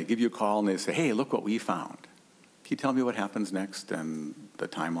flowing and they give you a call and they say, hey, look what we found. Can you tell me what happens next and the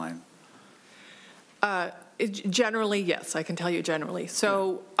timeline? Generally, yes, I can tell you generally.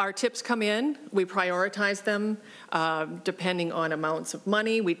 So our tips come in, we prioritize them depending on amounts of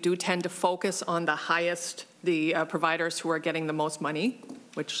money. We do tend to focus on the providers who are getting the most money,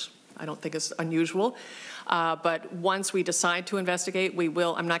 which I don't think is unusual. But once we decide to investigate, we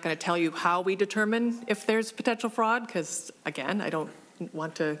will. I'm not going to tell you how we determine if there's potential fraud because, again, I don't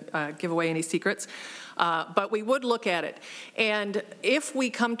want to give away any secrets. But we would look at it. And if we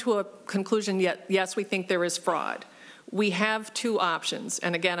come to a conclusion, yes, we think there is fraud, we have two options.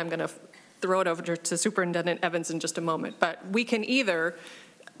 And again, I'm going to throw it over to Superintendent Evans in just a moment. But we can either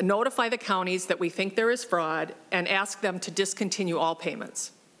notify the counties that we think there is fraud and ask them to discontinue all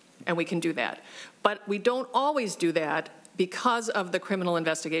payments. And we can do that. But we don't always do that because of the criminal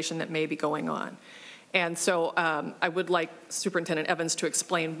investigation that may be going on. And so I would like Superintendent Evans to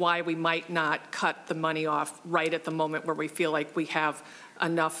explain why we might not cut the money off right at the moment where we feel like we have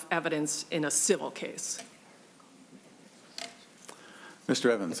enough evidence in a civil case. Mr.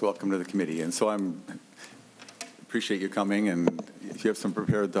 Evans, welcome to the committee. And so appreciate you coming, and if you have some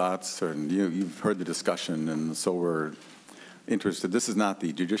prepared thoughts, and you've heard the discussion, and so we're interested. This is not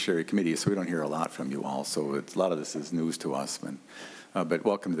the Judiciary Committee, so we don't hear a lot from you all, so a lot of this is news to us. But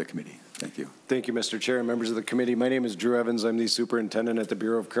welcome to the committee. Thank you. Thank you, Mr. Chair and members of the committee. My name is Drew Evans. I'm the superintendent at the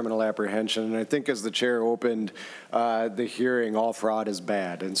Bureau of Criminal Apprehension. And I think as the chair opened the hearing, all fraud is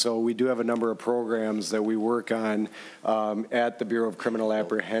bad. And so we do have a number of programs that we work on at the Bureau of Criminal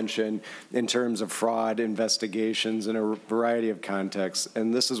Apprehension in terms of fraud investigations in a variety of contexts.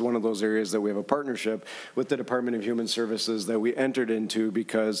 And this is one of those areas that we have a partnership with the Department of Human Services that we entered into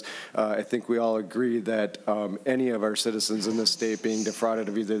because I think we all agree that any of our citizens in this state being defrauded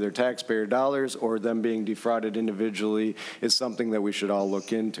of either their taxpayer dollars or them being defrauded individually is something that we should all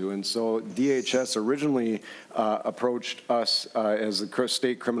look into. And so DHS originally approached us as a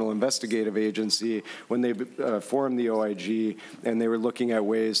state criminal investigative agency when they formed the OIG, and they were looking at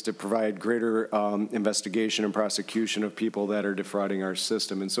ways to provide greater investigation and prosecution of people that are defrauding our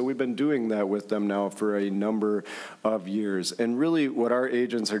system. And so we've been doing that with them now for a number of years. And really what our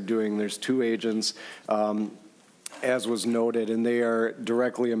agents are doing, there's two agents as was noted, and they are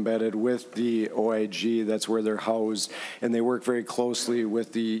directly embedded with the OIG. That's where they're housed, and they work very closely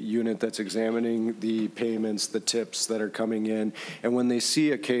with the unit that's examining the payments, the tips that are coming in. And when they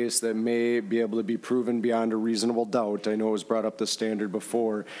see a case that may be able to be proven beyond a reasonable doubt, I know it was brought up the standard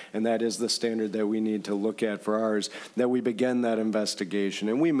before, and that is the standard that we need to look at for ours, that we begin that investigation.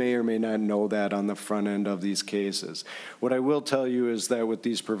 And we may or may not know that on the front end of these cases. What I will tell you is that with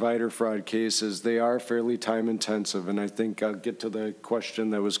these provider fraud cases, they are fairly time intensive. And I think I'll get to the question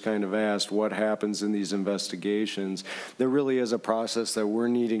that was kind of asked, what happens in these investigations? There really is a process that we're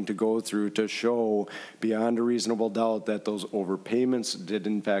needing to go through to show beyond a reasonable doubt that those overpayments did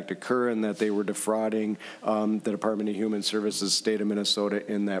in fact occur and that they were defrauding the Department of Human Services, state of Minnesota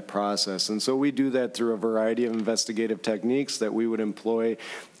in that process. And so we do that through a variety of investigative techniques that we would employ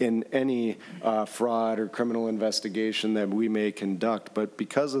in any fraud or criminal investigation that we may conduct. But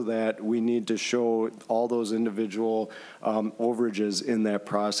because of that, we need to show all those individual overages in that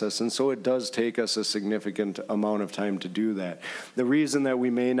process. And so it does take us a significant amount of time to do that. The reason that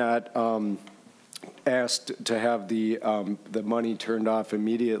we may not asked to have the money turned off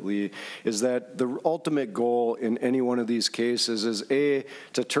immediately is that the ultimate goal in any one of these cases is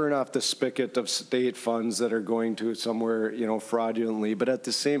to turn off the spigot of state funds that are going to somewhere fraudulently, but at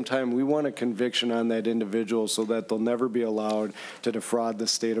the same time we want a conviction on that individual so that they'll never be allowed to defraud the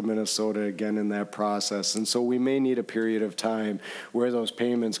state of Minnesota again in that process. And so we may need a period of time where those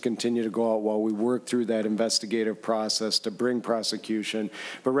payments continue to go out while we work through that investigative process to bring prosecution,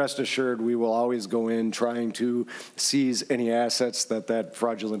 but rest assured we will always go in trying to seize any assets that that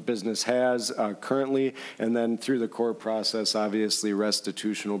fraudulent business has currently, and then through the court process, obviously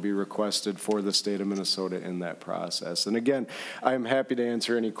restitution will be requested for the state of Minnesota in that process. And again, I'm happy to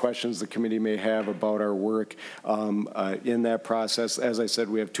answer any questions the committee may have about our work in that process. As I said,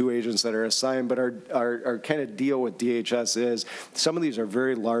 we have 2 agents that are assigned, but our kind of deal with DHS is some of these are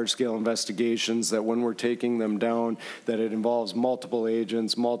very large-scale investigations that when we're taking them down, that it involves multiple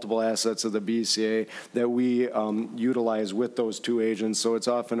agents, multiple assets of the BCA that we utilize with those 2 agents. So it's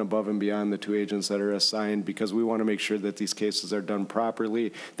often above and beyond the 2 agents that are assigned because we want to make sure that these cases are done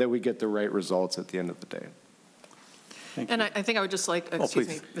properly, that we get the right results at the end of the day. And I think I would just like, excuse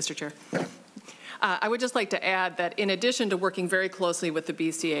me, Mr. Chair. I would just like to add that in addition to working very closely with the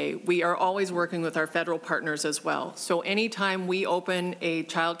BCA, we are always working with our federal partners as well. So anytime we open a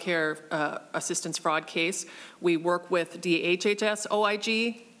child care assistance fraud case, we work with DHHS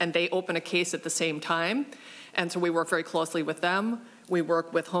OIG, and they open a case at the same time. And so we work very closely with them. We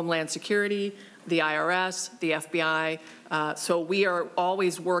work with Homeland Security, the IRS, the FBI. So we are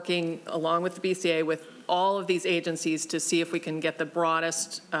always working along with the BCA with all of these agencies to see if we can get the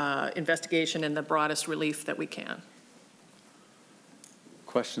broadest investigation and the broadest relief that we can.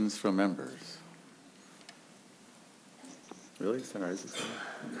 Questions from members? Really? Senator Isaacson?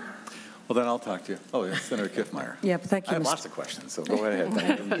 Well, then I'll talk to you. Oh, yeah, Senator Kiffmeyer. Yeah, thank you, I have lots of questions, so go ahead.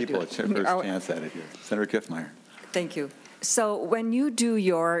 Give people a first chance at it here. Senator Kiffmeyer. Thank you. So when you do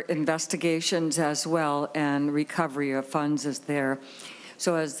your investigations as well and recovery of funds is there,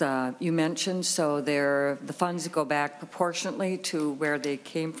 so as you mentioned, so the funds go back proportionately to where they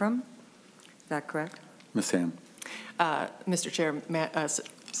came from? Is that correct? Ms. Ham. Mr. Chair,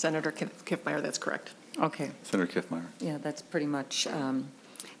 Senator Kiffmeyer, that's correct. Okay. Senator Kiffmeyer. Yeah, that's pretty much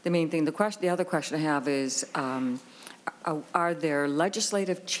the main thing. The other question I have is, are there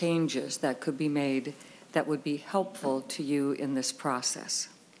legislative changes that could be made that would be helpful to you in this process?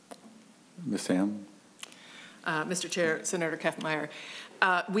 Ms. Ham. Mr. Chair, Senator Kiffmeyer,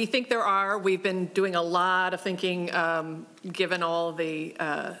 we think there are. We've been doing a lot of thinking, given all the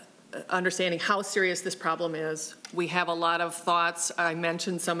understanding how serious this problem is. We have a lot of thoughts. I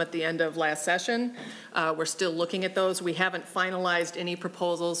mentioned some at the end of last session. We're still looking at those. We haven't finalized any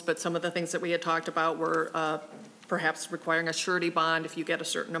proposals, but some of the things that we had talked about were perhaps requiring a surety bond. If you get a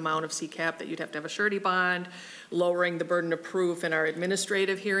certain amount of CCAP, that you'd have to have a surety bond, lowering the burden of proof in our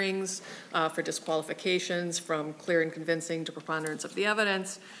administrative hearings for disqualifications from clear and convincing to preponderance of the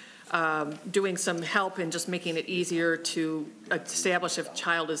evidence, doing some help in just making it easier to establish if a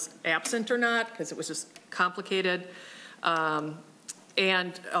child is absent or not, because it was just complicated,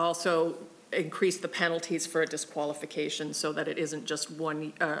 and also increase the penalties for a disqualification so that it isn't just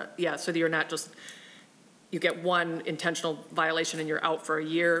one, so that you're not just, you get one intentional violation and you're out for a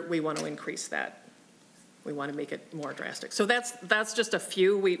year. We want to increase that. We want to make it more drastic. So that's just a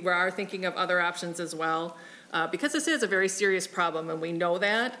few. We are thinking of other options as well, because this is a very serious problem, and we know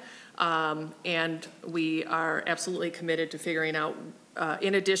that. And we are absolutely committed to figuring out,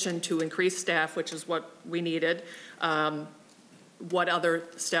 in addition to increased staff, which is what we needed, what other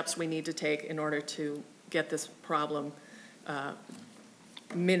steps we need to take in order to get this problem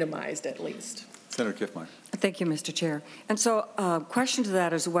minimized at least. Senator Kiffmeyer. Thank you, Mr. Chair. And so question to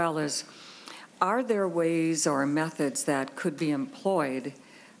that as well is, are there ways or methods that could be employed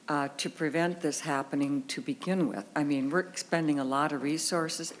to prevent this happening to begin with? I mean, we're expending a lot of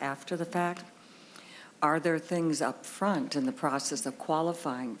resources after the fact. Are there things up front in the process of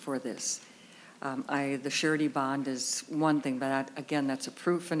qualifying for this? The surety bond is one thing, but again, that's a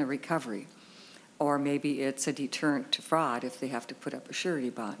proof and a recovery. Or maybe it's a deterrent to fraud if they have to put up a surety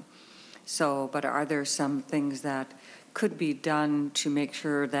bond. So, but are there some things that could be done to make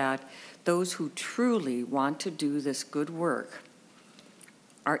sure that those who truly want to do this good work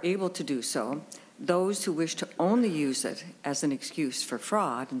are able to do so, those who wish to only use it as an excuse for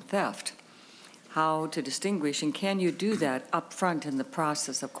fraud and theft, how to distinguish, and can you do that up front in the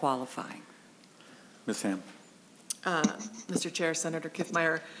process of qualifying? Ms. Ham. Mr. Chair, Senator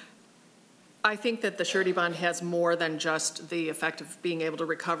Kiffmeyer, I think that the surety bond has more than just the effect of being able to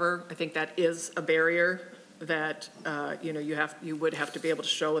recover. I think that is a barrier that you would have to be able to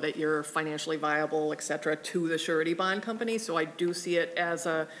show that you're financially viable, et cetera, to the surety bond company. So I do see it as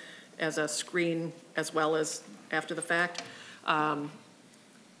a screen as well as after the fact.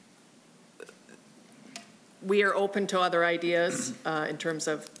 We are open to other ideas in terms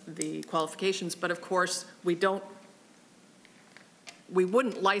of the qualifications, but of course we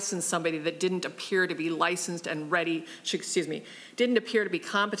wouldn't license somebody that didn't appear to be licensed and ready, didn't appear to be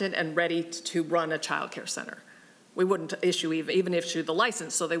competent and ready to run a child care center. we wouldn't even issue the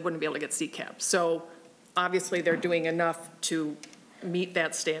license, so they wouldn't be able to get CCAP. So obviously, they're doing enough to meet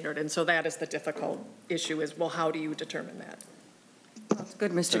that standard, and so that is the difficult issue is, well, how do you determine that? Well, it's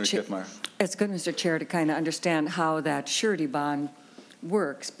good, Mr. Chair. Kiffmeyer. It's good, Mr. Chair, to kind of understand how that surety bond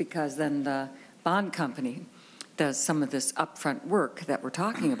works, because then the bond company does some of this upfront work that we're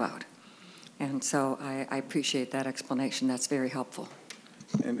talking about. And so I appreciate that explanation. That's very helpful.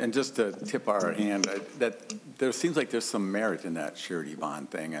 And just to tip our hand, that there seems like there's some merit in that surety bond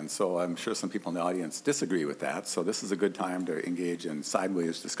thing, and so I'm sure some people in the audience disagree with that, so this is a good time to engage in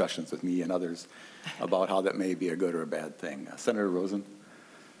sideways discussions with me and others about how that may be a good or a bad thing. Senator Rosen?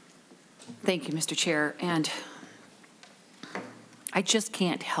 Thank you, Mr. Chair. And I just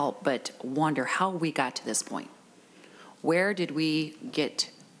can't help but wonder how we got to this point. Where did we get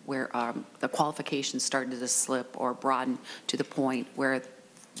where the qualifications started to slip or broaden to the point where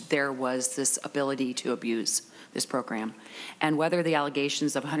there was this ability to abuse this program? And whether the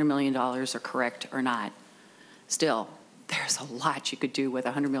allegations of $100 million are correct or not, still, there's a lot you could do with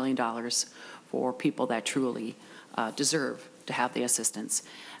 $100 million for people that truly deserve to have the assistance.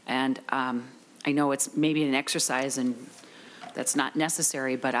 And I know it's maybe an exercise and that's not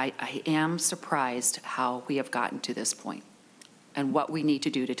necessary, but I am surprised how we have gotten to this point and what we need to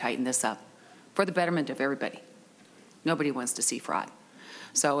do to tighten this up for the betterment of everybody. Nobody wants to see fraud.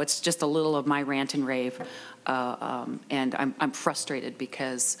 So it's just a little of my rant and rave, and I'm frustrated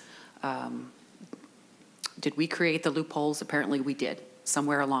because did we create the loopholes? Apparently we did,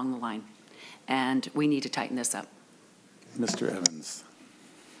 somewhere along the line, and we need to tighten this up. Mr. Evans.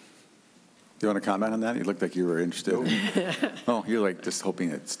 You want to comment on that? You looked like you were interested. Oh, you're like just hoping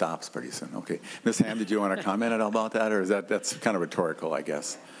it stops pretty soon. Okay. Ms. Ham, did you want to comment at all about that, or is that's kind of rhetorical, I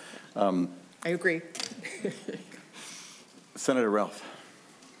guess? I agree. Senator Ralph.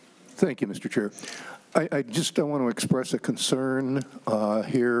 Thank you, Mr. Chair. I want to express a concern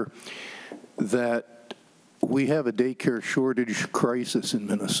here that we have a daycare shortage crisis in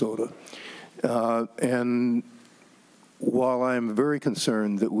Minnesota. And while I'm very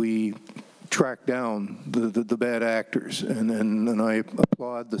concerned that we track down the bad actors, and I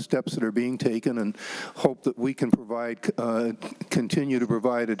applaud the steps that are being taken and hope that we can continue to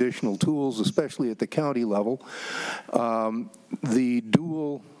provide additional tools, especially at the county level. The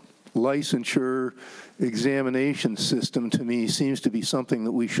dual licensure examination system, to me, seems to be something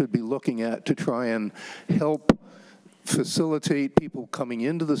that we should be looking at to try and help facilitate people coming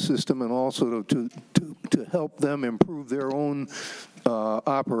into the system and also to help them improve their own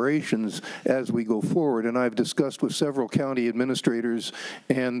operations as we go forward. And I've discussed with several county administrators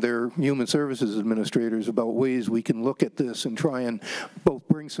and their human services administrators about ways we can look at this and try and both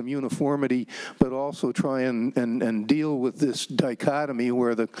bring some uniformity, but also try and deal with this dichotomy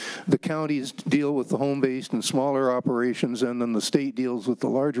where the counties deal with the home-based and smaller operations, and then the state deals with the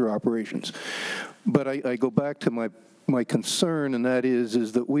larger operations. But I go back to my concern, and that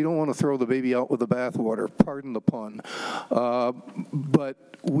is that we don't want to throw the baby out with the bathwater, pardon the pun. But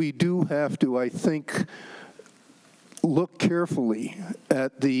we do have to, I think, look carefully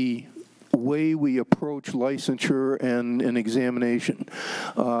at the way we approach licensure and examination.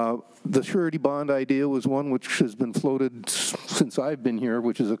 The surety bond idea was one which has been floated since I've been here,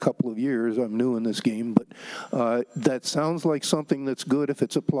 which is a couple of years. I'm new in this game, but that sounds like something that's good if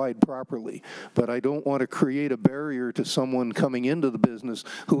it's applied properly. But I don't want to create a barrier to someone coming into the business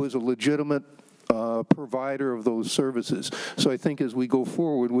who is a legitimate provider of those services. So I think as we go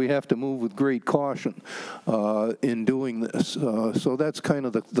forward, we have to move with great caution in doing this. So that's kind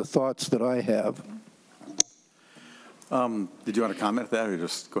of the thoughts that I have. Did you want to comment on that, or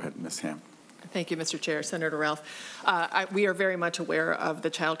just go ahead, Ms. Ham? Thank you, Mr. Chair. Senator Ralph. We are very much aware of the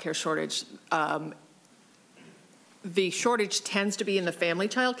child care shortage. The shortage tends to be in the family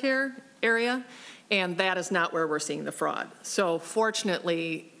child care area, and that is not where we're seeing the fraud. So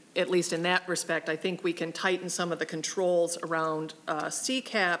fortunately, at least in that respect, I think we can tighten some of the controls around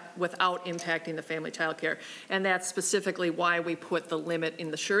CCAP without impacting the family child care. And that's specifically why we put the limit in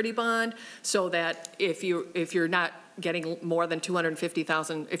the surety bond, so that if you're not getting more than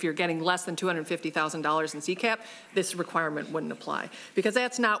 $250,000, if you're getting less than $250,000 in CCAP, this requirement wouldn't apply, because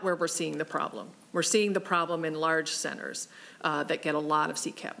that's not where we're seeing the problem. We're seeing the problem in large centers that get a lot of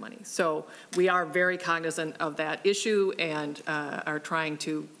CCAP money. So we are very cognizant of that issue and are trying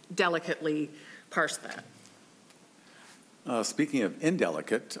to delicately parse that. Speaking of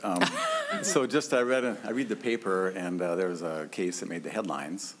indelicate, so just I read the paper, and there was a case that made the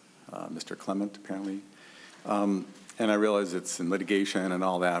headlines, Mr. Clement apparently, and I realize it's in litigation and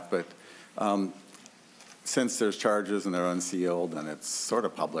all that, but since there's charges and they're unsealed and it's sort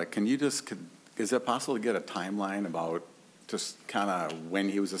of public, can you just is it possible to get a timeline about just kind of when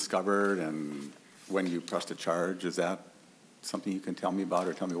he was discovered and when you pressed a charge? Is that something you can tell me about,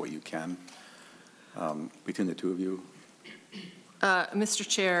 or tell me what you can between the two of you? Mr.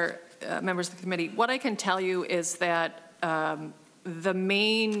 Chair, members of the committee, what I can tell you is that the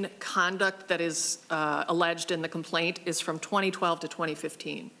main conduct that is alleged in the complaint is from 2012 to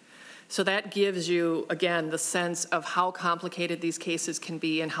 2015. So that gives you, again, the sense of how complicated these cases can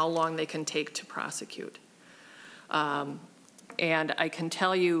be and how long they can take to prosecute. And I can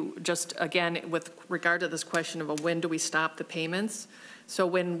tell you just, again, with regard to this question of when do we stop the payments, so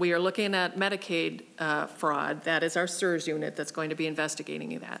when we are looking at Medicaid fraud, that is our SIRS unit that's going to be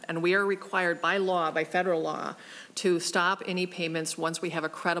investigating that. And we are required by law, by federal law, to stop any payments once we have a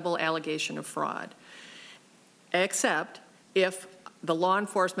credible allegation of fraud, except if the law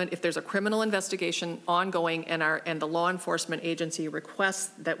enforcement, if there's a criminal investigation ongoing and the law enforcement agency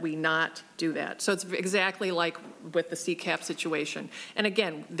requests that we not do that. So it's exactly like with the CCAP situation. And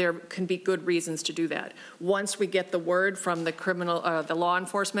again, there can be good reasons to do that. Once we get the word from the the law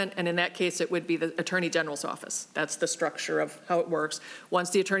enforcement, and in that case it would be the Attorney General's office. That's the structure of how it works. Once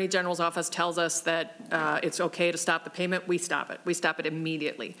the Attorney General's office tells us that it's okay to stop the payment, we stop it. We stop it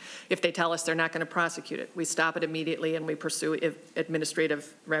immediately. If they tell us they're not going to prosecute it, we stop it immediately and we pursue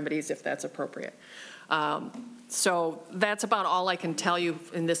administrative remedies if that's appropriate. So that's about all I can tell you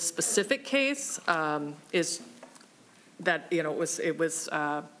in this specific case, is that, you know, it was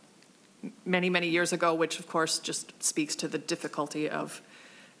many, many years ago, which of course just speaks to the difficulty of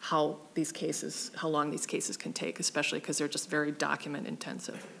how long these cases can take, especially because they're just very document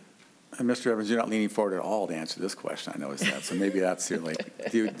intensive. And Mr. Evans, you're not leaning forward at all to answer this question. I noticed that. So maybe that's your,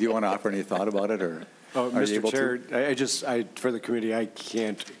 like, do you want to offer any thought about it, or? Mr. Chair, for the committee, I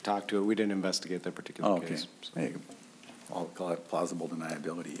can't talk to it. We didn't investigate that particular case. So. Hey, I'll call it plausible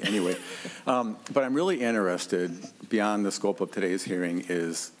deniability. Anyway, but I'm really interested, beyond the scope of today's hearing,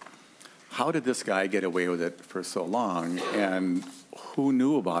 is how did this guy get away with it for so long, and who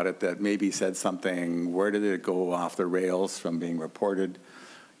knew about it that maybe said something? Where did it go off the rails from being reported?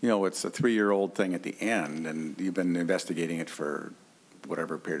 You know, it's a 3-year-old thing at the end, and you've been investigating it for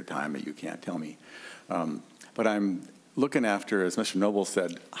whatever period of time that you can't tell me. But I'm looking after, as Mr. Noble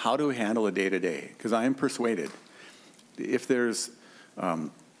said, how do we handle the day-to-day? Because I am persuaded if there's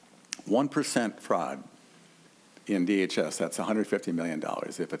 1% fraud in DHS, that's $150 million.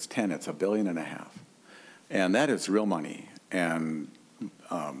 If it's 10, it's $1.5 billion. And that is real money. And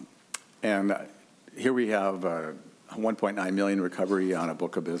here we have $1.9 million recovery on a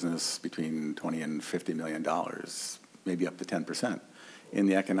book of business between $20 and $50 million, maybe up to 10% in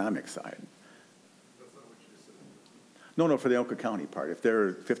the economic side. No, for the Anoka County part. If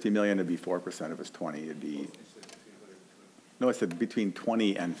they're $50 million, it'd be 4% of his 20. It'd be. No, I said between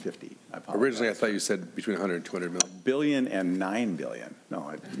 20 and 50. Originally, I thought you said between 100 and 200 million. $1 billion and $9 billion.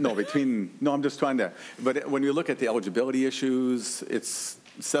 No, I'm just trying to. But when you look at the eligibility issues, it's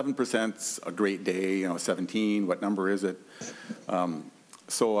 7%'s a great day. You know, 17. What number is it?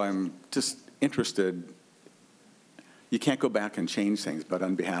 So I'm just interested. You can't go back and change things, but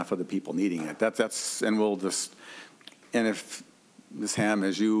on behalf of the people needing it, that's and we'll just. And if, Ms. Ham,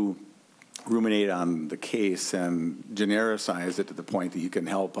 as you ruminate on the case and genericize it to the point that you can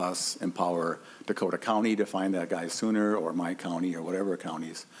help us empower Dakota County to find that guy sooner, or my county, or whatever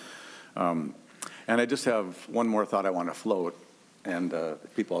counties. And I just have one more thought I want to float, and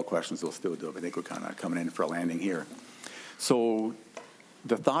if people have questions, they'll still do it. I think we're kind of coming in for a landing here. So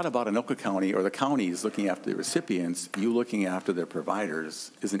the thought about Anoka County, or the counties looking after the recipients, you looking after their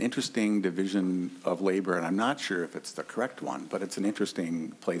providers, is an interesting division of labor, and I'm not sure if it's the correct one, but it's an interesting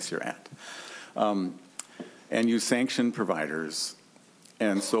place you're at. And you sanction providers.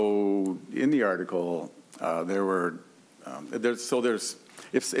 And so in the article,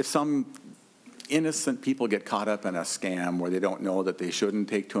 if some innocent people get caught up in a scam where they don't know that they shouldn't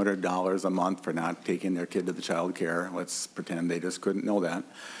take $200 a month for not taking their kid to the child care. Let's pretend they just couldn't know that.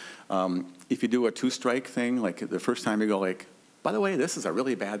 If you do a 2-strike thing, like the first time you go like, by the way, this is a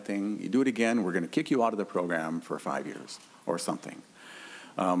really bad thing. You do it again, we're going to kick you out of the program for 5 years or something.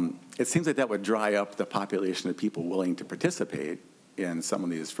 It seems like that would dry up the population of people willing to participate in some of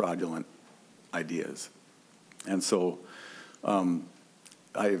these fraudulent ideas. And so I'm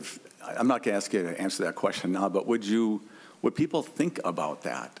not going to ask you to answer that question now, but would people think about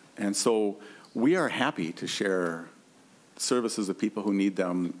that? And so we are happy to share services of people who need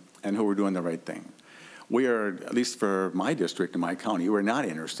them and who are doing the right thing. We are, at least for my district and my county, we're not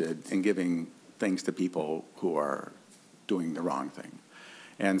interested in giving things to people who are doing the wrong thing.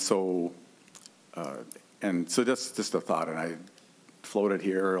 And so that's just a thought, and float it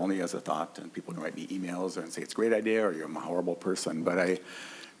here only as a thought, and people can write me emails and say it's a great idea or you're a horrible person. But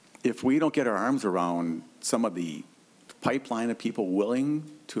if we don't get our arms around some of the pipeline of people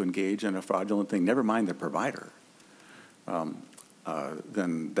willing to engage in a fraudulent thing, never mind the provider,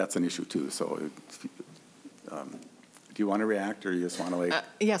 then that's an issue too. So do you want to react, or you just want to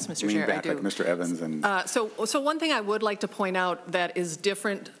Yes, Mr. lean Chair, back I do. like Mr. Evans? And So one thing I would like to point out that is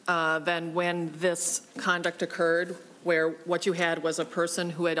different than when this conduct occurred, where what you had was a person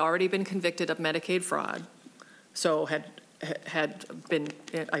who had already been convicted of Medicaid fraud, so had been,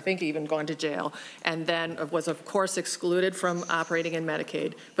 I think, even gone to jail, and then was, of course, excluded from operating in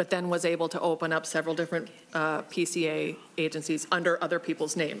Medicaid, but then was able to open up several different PCA agencies under other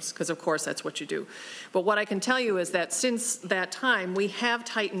people's names, because, of course, that's what you do. But what I can tell you is that since that time, we have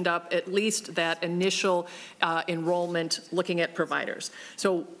tightened up at least that initial enrollment looking at providers.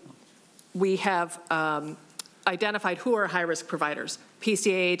 So we have identified who are high-risk providers.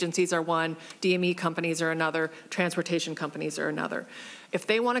 PCA agencies are one, DME companies are another, transportation companies are another. If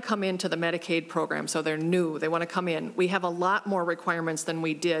they want to come into the Medicaid program, so they're new, they want to come in, we have a lot more requirements than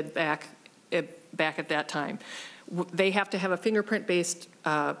we did back at that time. They have to have a fingerprint-based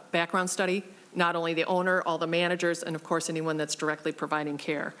background study, not only the owner, all the managers, and of course anyone that's directly providing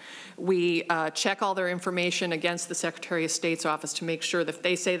care. We check all their information against the Secretary of State's office to make sure that if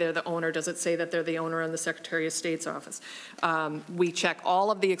they say they're the owner, does it say that they're the owner in the Secretary of State's office? We check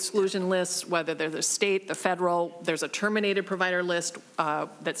all of the exclusion lists, whether they're the state, the federal. There's a terminated provider list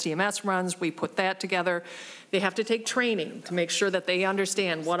that CMS runs. We put that together. They have to take training to make sure that they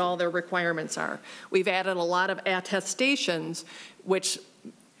understand what all their requirements are. We've added a lot of attestations, which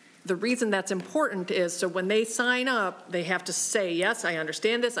the reason that's important is so when they sign up, they have to say, yes, I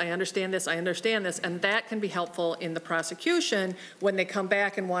understand this, I understand this, I understand this, and that can be helpful in the prosecution when they come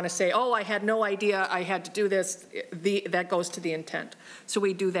back and want to say, oh, I had no idea I had to do this. That goes to the intent. So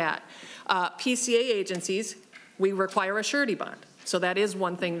we do that. PCA agencies, we require a surety bond. So that is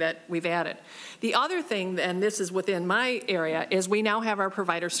one thing that we've added. The other thing, and this is within my area, is we now have our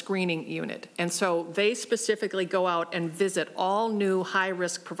provider screening unit. And so they specifically go out and visit all new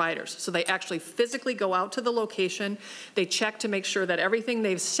high-risk providers. So they actually physically go out to the location. They check to make sure that everything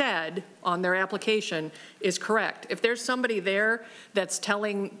they've said on their application is correct. If there's somebody there that's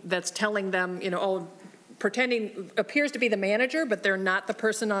telling them, you know, oh, pretending appears to be the manager, but they're not the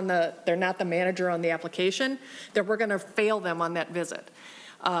person they're not the manager on the application, then we're going to fail them on that visit.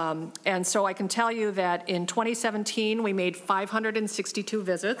 And so I can tell you that in 2017, we made 562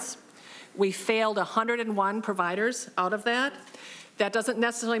 visits. We failed 101 providers out of that. That doesn't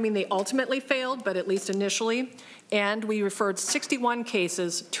necessarily mean they ultimately failed, but at least initially. And we referred 61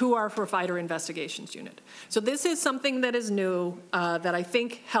 cases to our provider investigations unit. So this is something that is new that I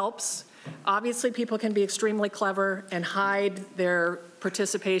think helps. Obviously, people can be extremely clever and hide their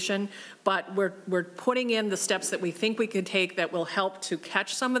participation, but we're putting in the steps that we think we can take that will help to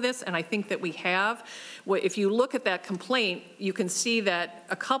catch some of this, and I think that we have. If you look at that complaint, you can see that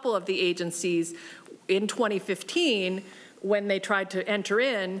a couple of the agencies in 2015, when they tried to enter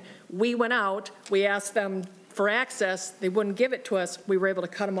in, we went out, we asked them for access, they wouldn't give it to us, we were able to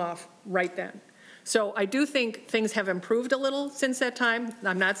cut them off right then. So I do think things have improved a little since that time.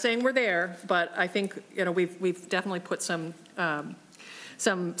 I'm not saying we're there, but I think, you know, we've definitely put some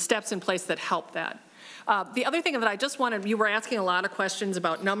steps in place that help that. The other thing that I just wanted, you were asking a lot of questions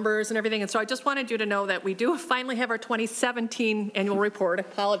about numbers and everything, and so I just wanted you to know that we do finally have our 2017 annual report. I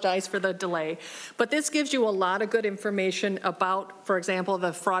apologize for the delay. But this gives you a lot of good information about, for example,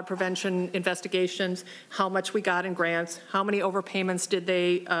 the fraud prevention investigations, how much we got in grants, how many overpayments did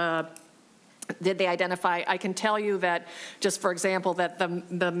they identify. I can tell you that, just for example, that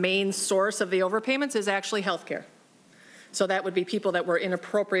the main source of the overpayments is actually health care. So that would be people that were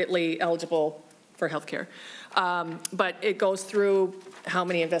inappropriately eligible for health care. But it goes through how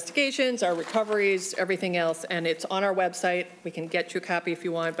many investigations, our recoveries, everything else, and it's on our website. We can get you a copy if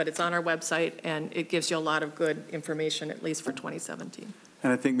you want, but it's on our website, and it gives you a lot of good information, at least for 2017.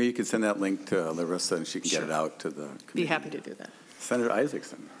 And I think maybe you could send that link to Larissa, and she can get it out to the committee. Be happy to do that. Senator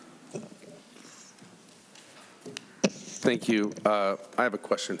Isaacson. Thank you. I have a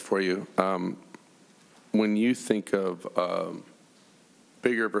question for you. When you think of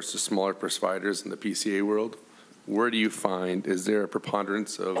bigger versus smaller providers in the PCA world, where do you find, is there a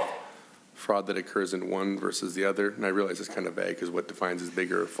preponderance of fraud that occurs in one versus the other? And I realize it's kind of vague because what defines as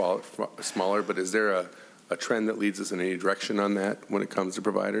bigger or smaller, but is there a trend that leads us in any direction on that when it comes to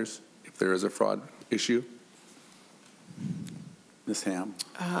providers, if there is a fraud issue? Ms. Ham?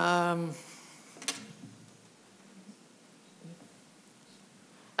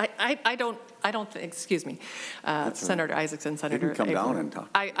 I don't think, excuse me, Senator Isaacson, Senator You can come down Abler. and talk.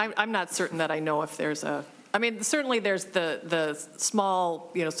 I'm not certain that I know if there's I mean, certainly there's the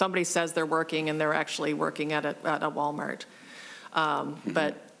small, somebody says they're working and they're actually working at a Walmart.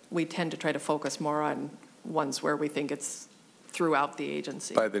 But we tend to try to focus more on ones where we think it's throughout the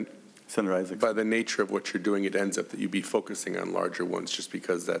agency. Senator Isaacs. By the nature of what you're doing, it ends up that you'd be focusing on larger ones just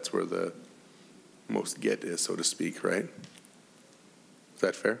because that's where the most get is, so to speak, right? Is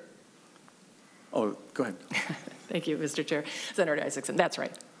that fair? Oh, go ahead. Thank you, Mr. Chair. Senator Isaacson, that's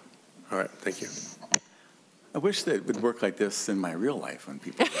right. All right, thank you. I wish that it would work like this in my real life when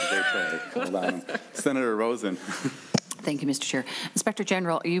people they try. Hold on. Senator Rosen. Thank you, Mr. Chair. Inspector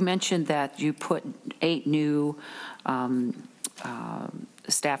General, you mentioned that you put 8 new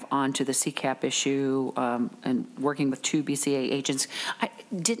staff onto the CCAP issue and working with 2 BCA agents. I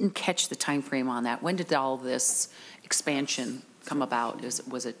didn't catch the time frame on that. When did all this expansion come about?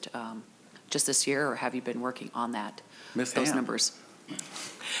 Was it just this year, or have you been working on that? Those numbers.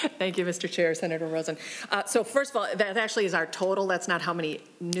 Thank you, Mr. Chair, Senator Rosen. So first of all, that actually is our total. That's not how many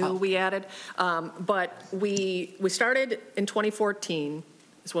new we added. But we started in 2014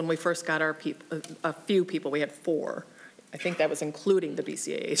 is when we first got our a few people. We had 4. I think that was including the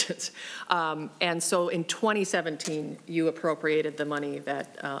BCA agents. And so in 2017, you appropriated the money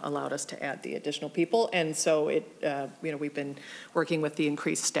that allowed us to add the additional people. And so we've been working with the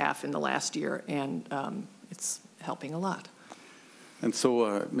increased staff in the last year, and it's helping a lot. And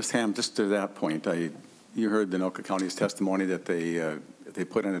so, Ms. Ham, just to that point, you heard the Anoka County's testimony that they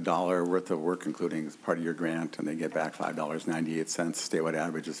put in $1 worth of work, including part of your grant, and they get back $5.98. Statewide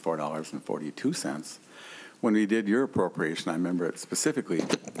average is $4.42. When we did your appropriation, I remember it specifically,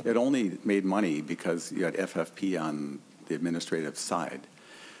 it only made money because you had FFP on the administrative side.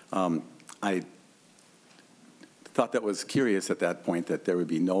 I thought that was curious at that point that there would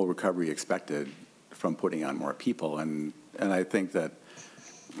be no recovery expected from putting on more people. And I think that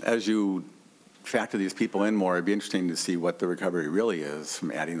as you factor these people in more, it'd be interesting to see what the recovery really is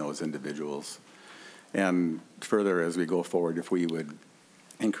from adding those individuals. And further, as we go forward, if we would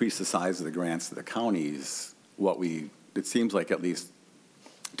increase the size of the grants to the counties, it seems like at least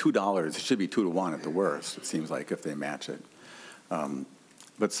 $2, it should be 2 to 1 at the worst, it seems like, if they match it.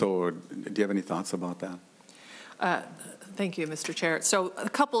 But so, do you have any thoughts about that? Thank you, Mr. Chair. So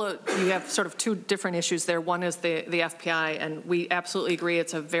you have sort of 2 different issues there. One is the FPI, and we absolutely agree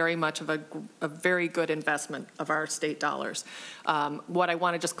it's a very much of a very good investment of our state dollars. What I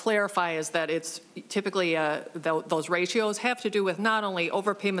want to just clarify is that it's typically those ratios have to do with not only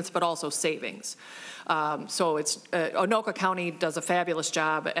overpayments but also savings. So it's Anoka County does a fabulous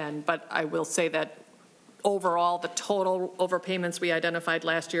job, but I will say that overall, the total overpayments we identified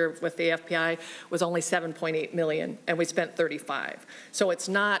last year with the FPI was only $7.8 million, and we spent $35. So it's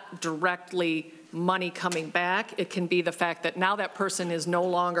not directly money coming back. It can be the fact that now that person is no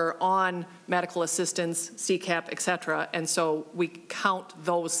longer on medical assistance, CCAP, et cetera, and so we count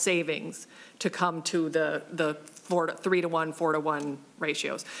those savings to come to the 3 to 1, 4 to 1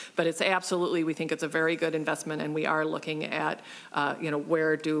 ratios. But it's absolutely, we think it's a very good investment, and we are looking at,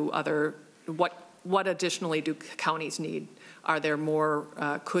 where do what additionally do counties need? Are there more,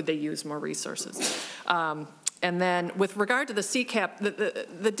 could they use more resources? And then with regard to the CCAP,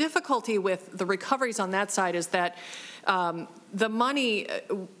 the difficulty with the recoveries on that side is that the money,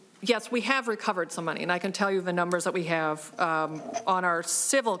 yes, we have recovered some money, and I can tell you the numbers that we have on our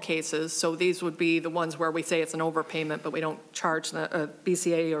civil cases. So these would be the ones where we say it's an overpayment, but we don't charge the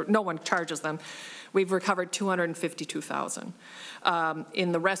BCA, or no one charges them. We've recovered $252,000.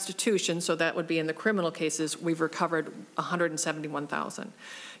 In the restitution, so that would be in the criminal cases, we've recovered $171,000.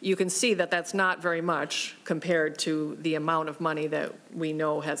 You can see that that's not very much compared to the amount of money that we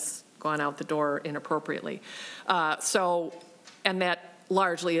know has gone out the door inappropriately. And that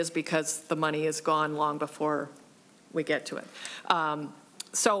largely is because the money is gone long before we get to it.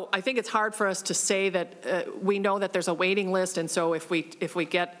 So I think it's hard for us to say that we know that there's a waiting list, and so if we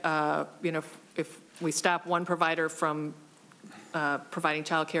get, if we stop one provider from providing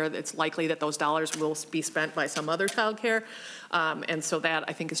child care, it's likely that those dollars will be spent by some other child care. And so that,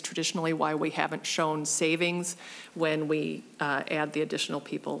 I think, is traditionally why we haven't shown savings when we add the additional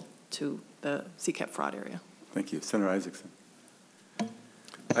people to the CCAP fraud area. Thank you. Senator Isaacson.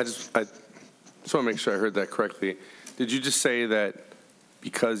 I just want to make sure I heard that correctly. Did you just say that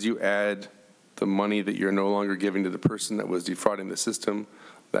because you add the money that you're no longer giving to the person that was defrauding the system,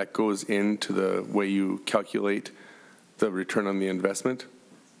 that goes into the way you calculate the return on the investment?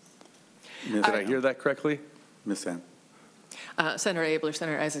 Did I hear that correctly? Ms. Sam. Senator Abler,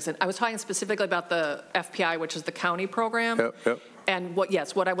 Senator Isaacson. I was talking specifically about the FPI, which is the county program. Yep. And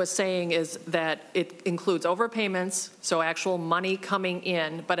what I was saying is that it includes overpayments, so actual money coming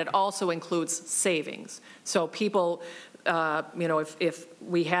in, but it also includes savings. So people, if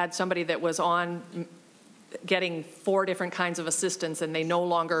we had somebody that was on getting 4 different kinds of assistance and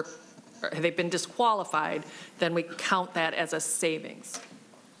they've been disqualified, then we count that as a savings.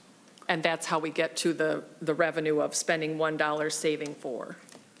 And that's how we get to the revenue of spending $1 saving 4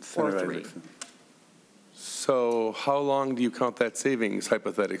 or 3. So how long do you count that savings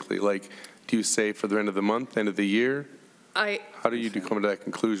hypothetically? Like, do you save for the end of the month, end of the year? How do you come to that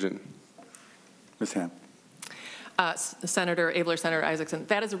conclusion? Ms. Ham. Senator Abler, Senator Isaacson,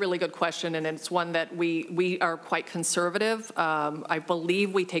 that is a really good question, and it's one that we are quite conservative. I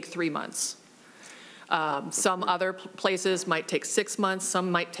believe we take 3 months. Some other places might take 6 months,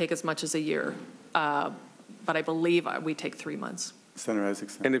 some might take as much as a year. But I believe we take 3 months. Senator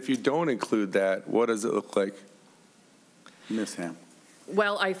Isaacson. And if you don't include that, what does it look like? Ms. Ham.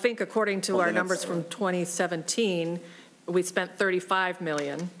 Well, I think according to our numbers from 2017, we spent $35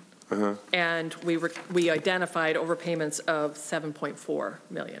 million. And we identified overpayments of $7.4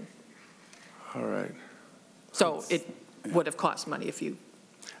 million. All right. So it would have cost money if you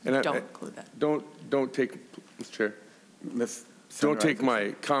don't include that. Don't take, Mr. Chair. Don't take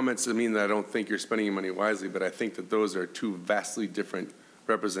my comments to mean that I don't think you're spending your money wisely, but I think that those are 2 vastly different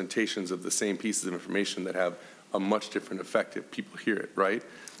representations of the same pieces of information that have a much different effect if people hear it, right?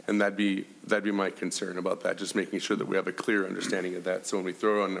 And that'd be my concern about that, just making sure that we have a clear understanding of that. So when we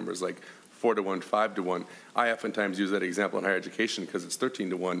throw on numbers like 4 to 1, 5 to 1, I oftentimes use that example in higher education because it's 13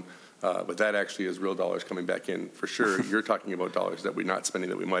 to 1, but that actually is real dollars coming back in. For sure, you're talking about dollars that we're not spending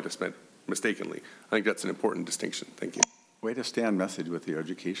that we might have spent mistakenly. I think that's an important distinction. Thank you. Way to stay on message with your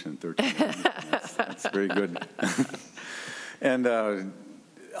education, 13. That's very good. And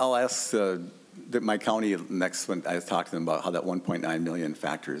I'll ask my county next when I talk to them about how that 1.9 million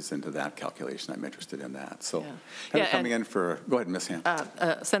factors into that calculation. I'm interested in that. So coming in for, go ahead, Ms. Ham.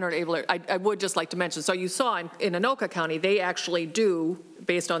 Senator Abler, I would just like to mention, so you saw in Anoka County, they actually do,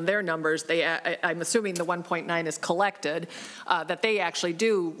 based on their numbers, I'm assuming the 1.9 is collected, that they actually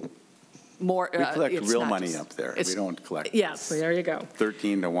do more. We collect real money up there. We don't collect. Yes, there you go.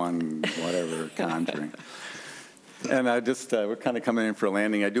 13 to 1, whatever, conjuring. And we're kind of coming in for a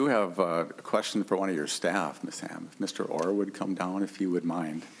landing. I do have a question for one of your staff, Ms. Ham. If Mr. Orr would come down, if you would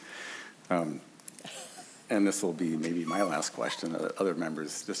mind. And this will be maybe my last question. Other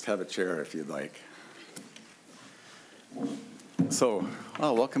members, just have a chair if you'd like. So,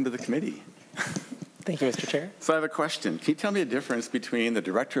 welcome to the committee. Thank you, Mr. Chair. So I have a question. Can you tell me the difference between the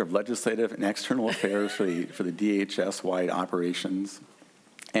Director of Legislative and External Affairs for the DHS-wide operations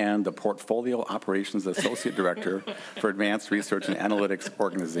and the Portfolio Operations Associate Director for Advanced Research and Analytics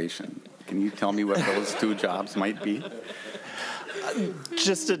Organization? Can you tell me what those 2 jobs might be?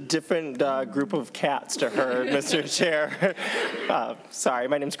 Just a different group of cats to her, Mr. Chair. Sorry,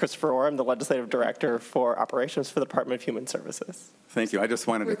 my name is Christopher Orr. I'm the Legislative Director for Operations for the Department of Human Services. Thank you. I just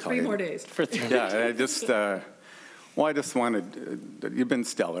wanted to call you. For 3 more days. For 3 Yeah, I just wanted, you've been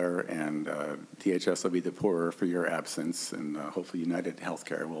stellar, and DHS will be the poorer for your absence, and hopefully United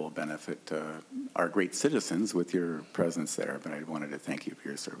Healthcare will benefit our great citizens with your presence there. But I wanted to thank you for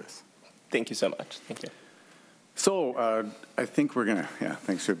your service. Thank you so much. Thank you. So I think we're going to,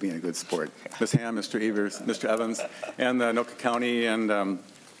 thanks for being a good sport. Ms. Ham, Mr. Evers, Mr. Evans, and Anoka County, and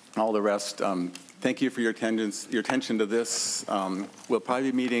all the rest, thank you for your attention to this. We'll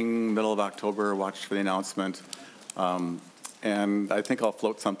probably be meeting middle of October. Watch for the announcement. And I think I'll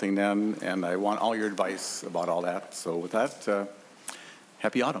float something then, and I want all your advice about all that. So with that,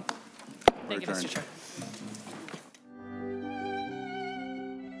 happy autumn. Thank you, Mr. Chair.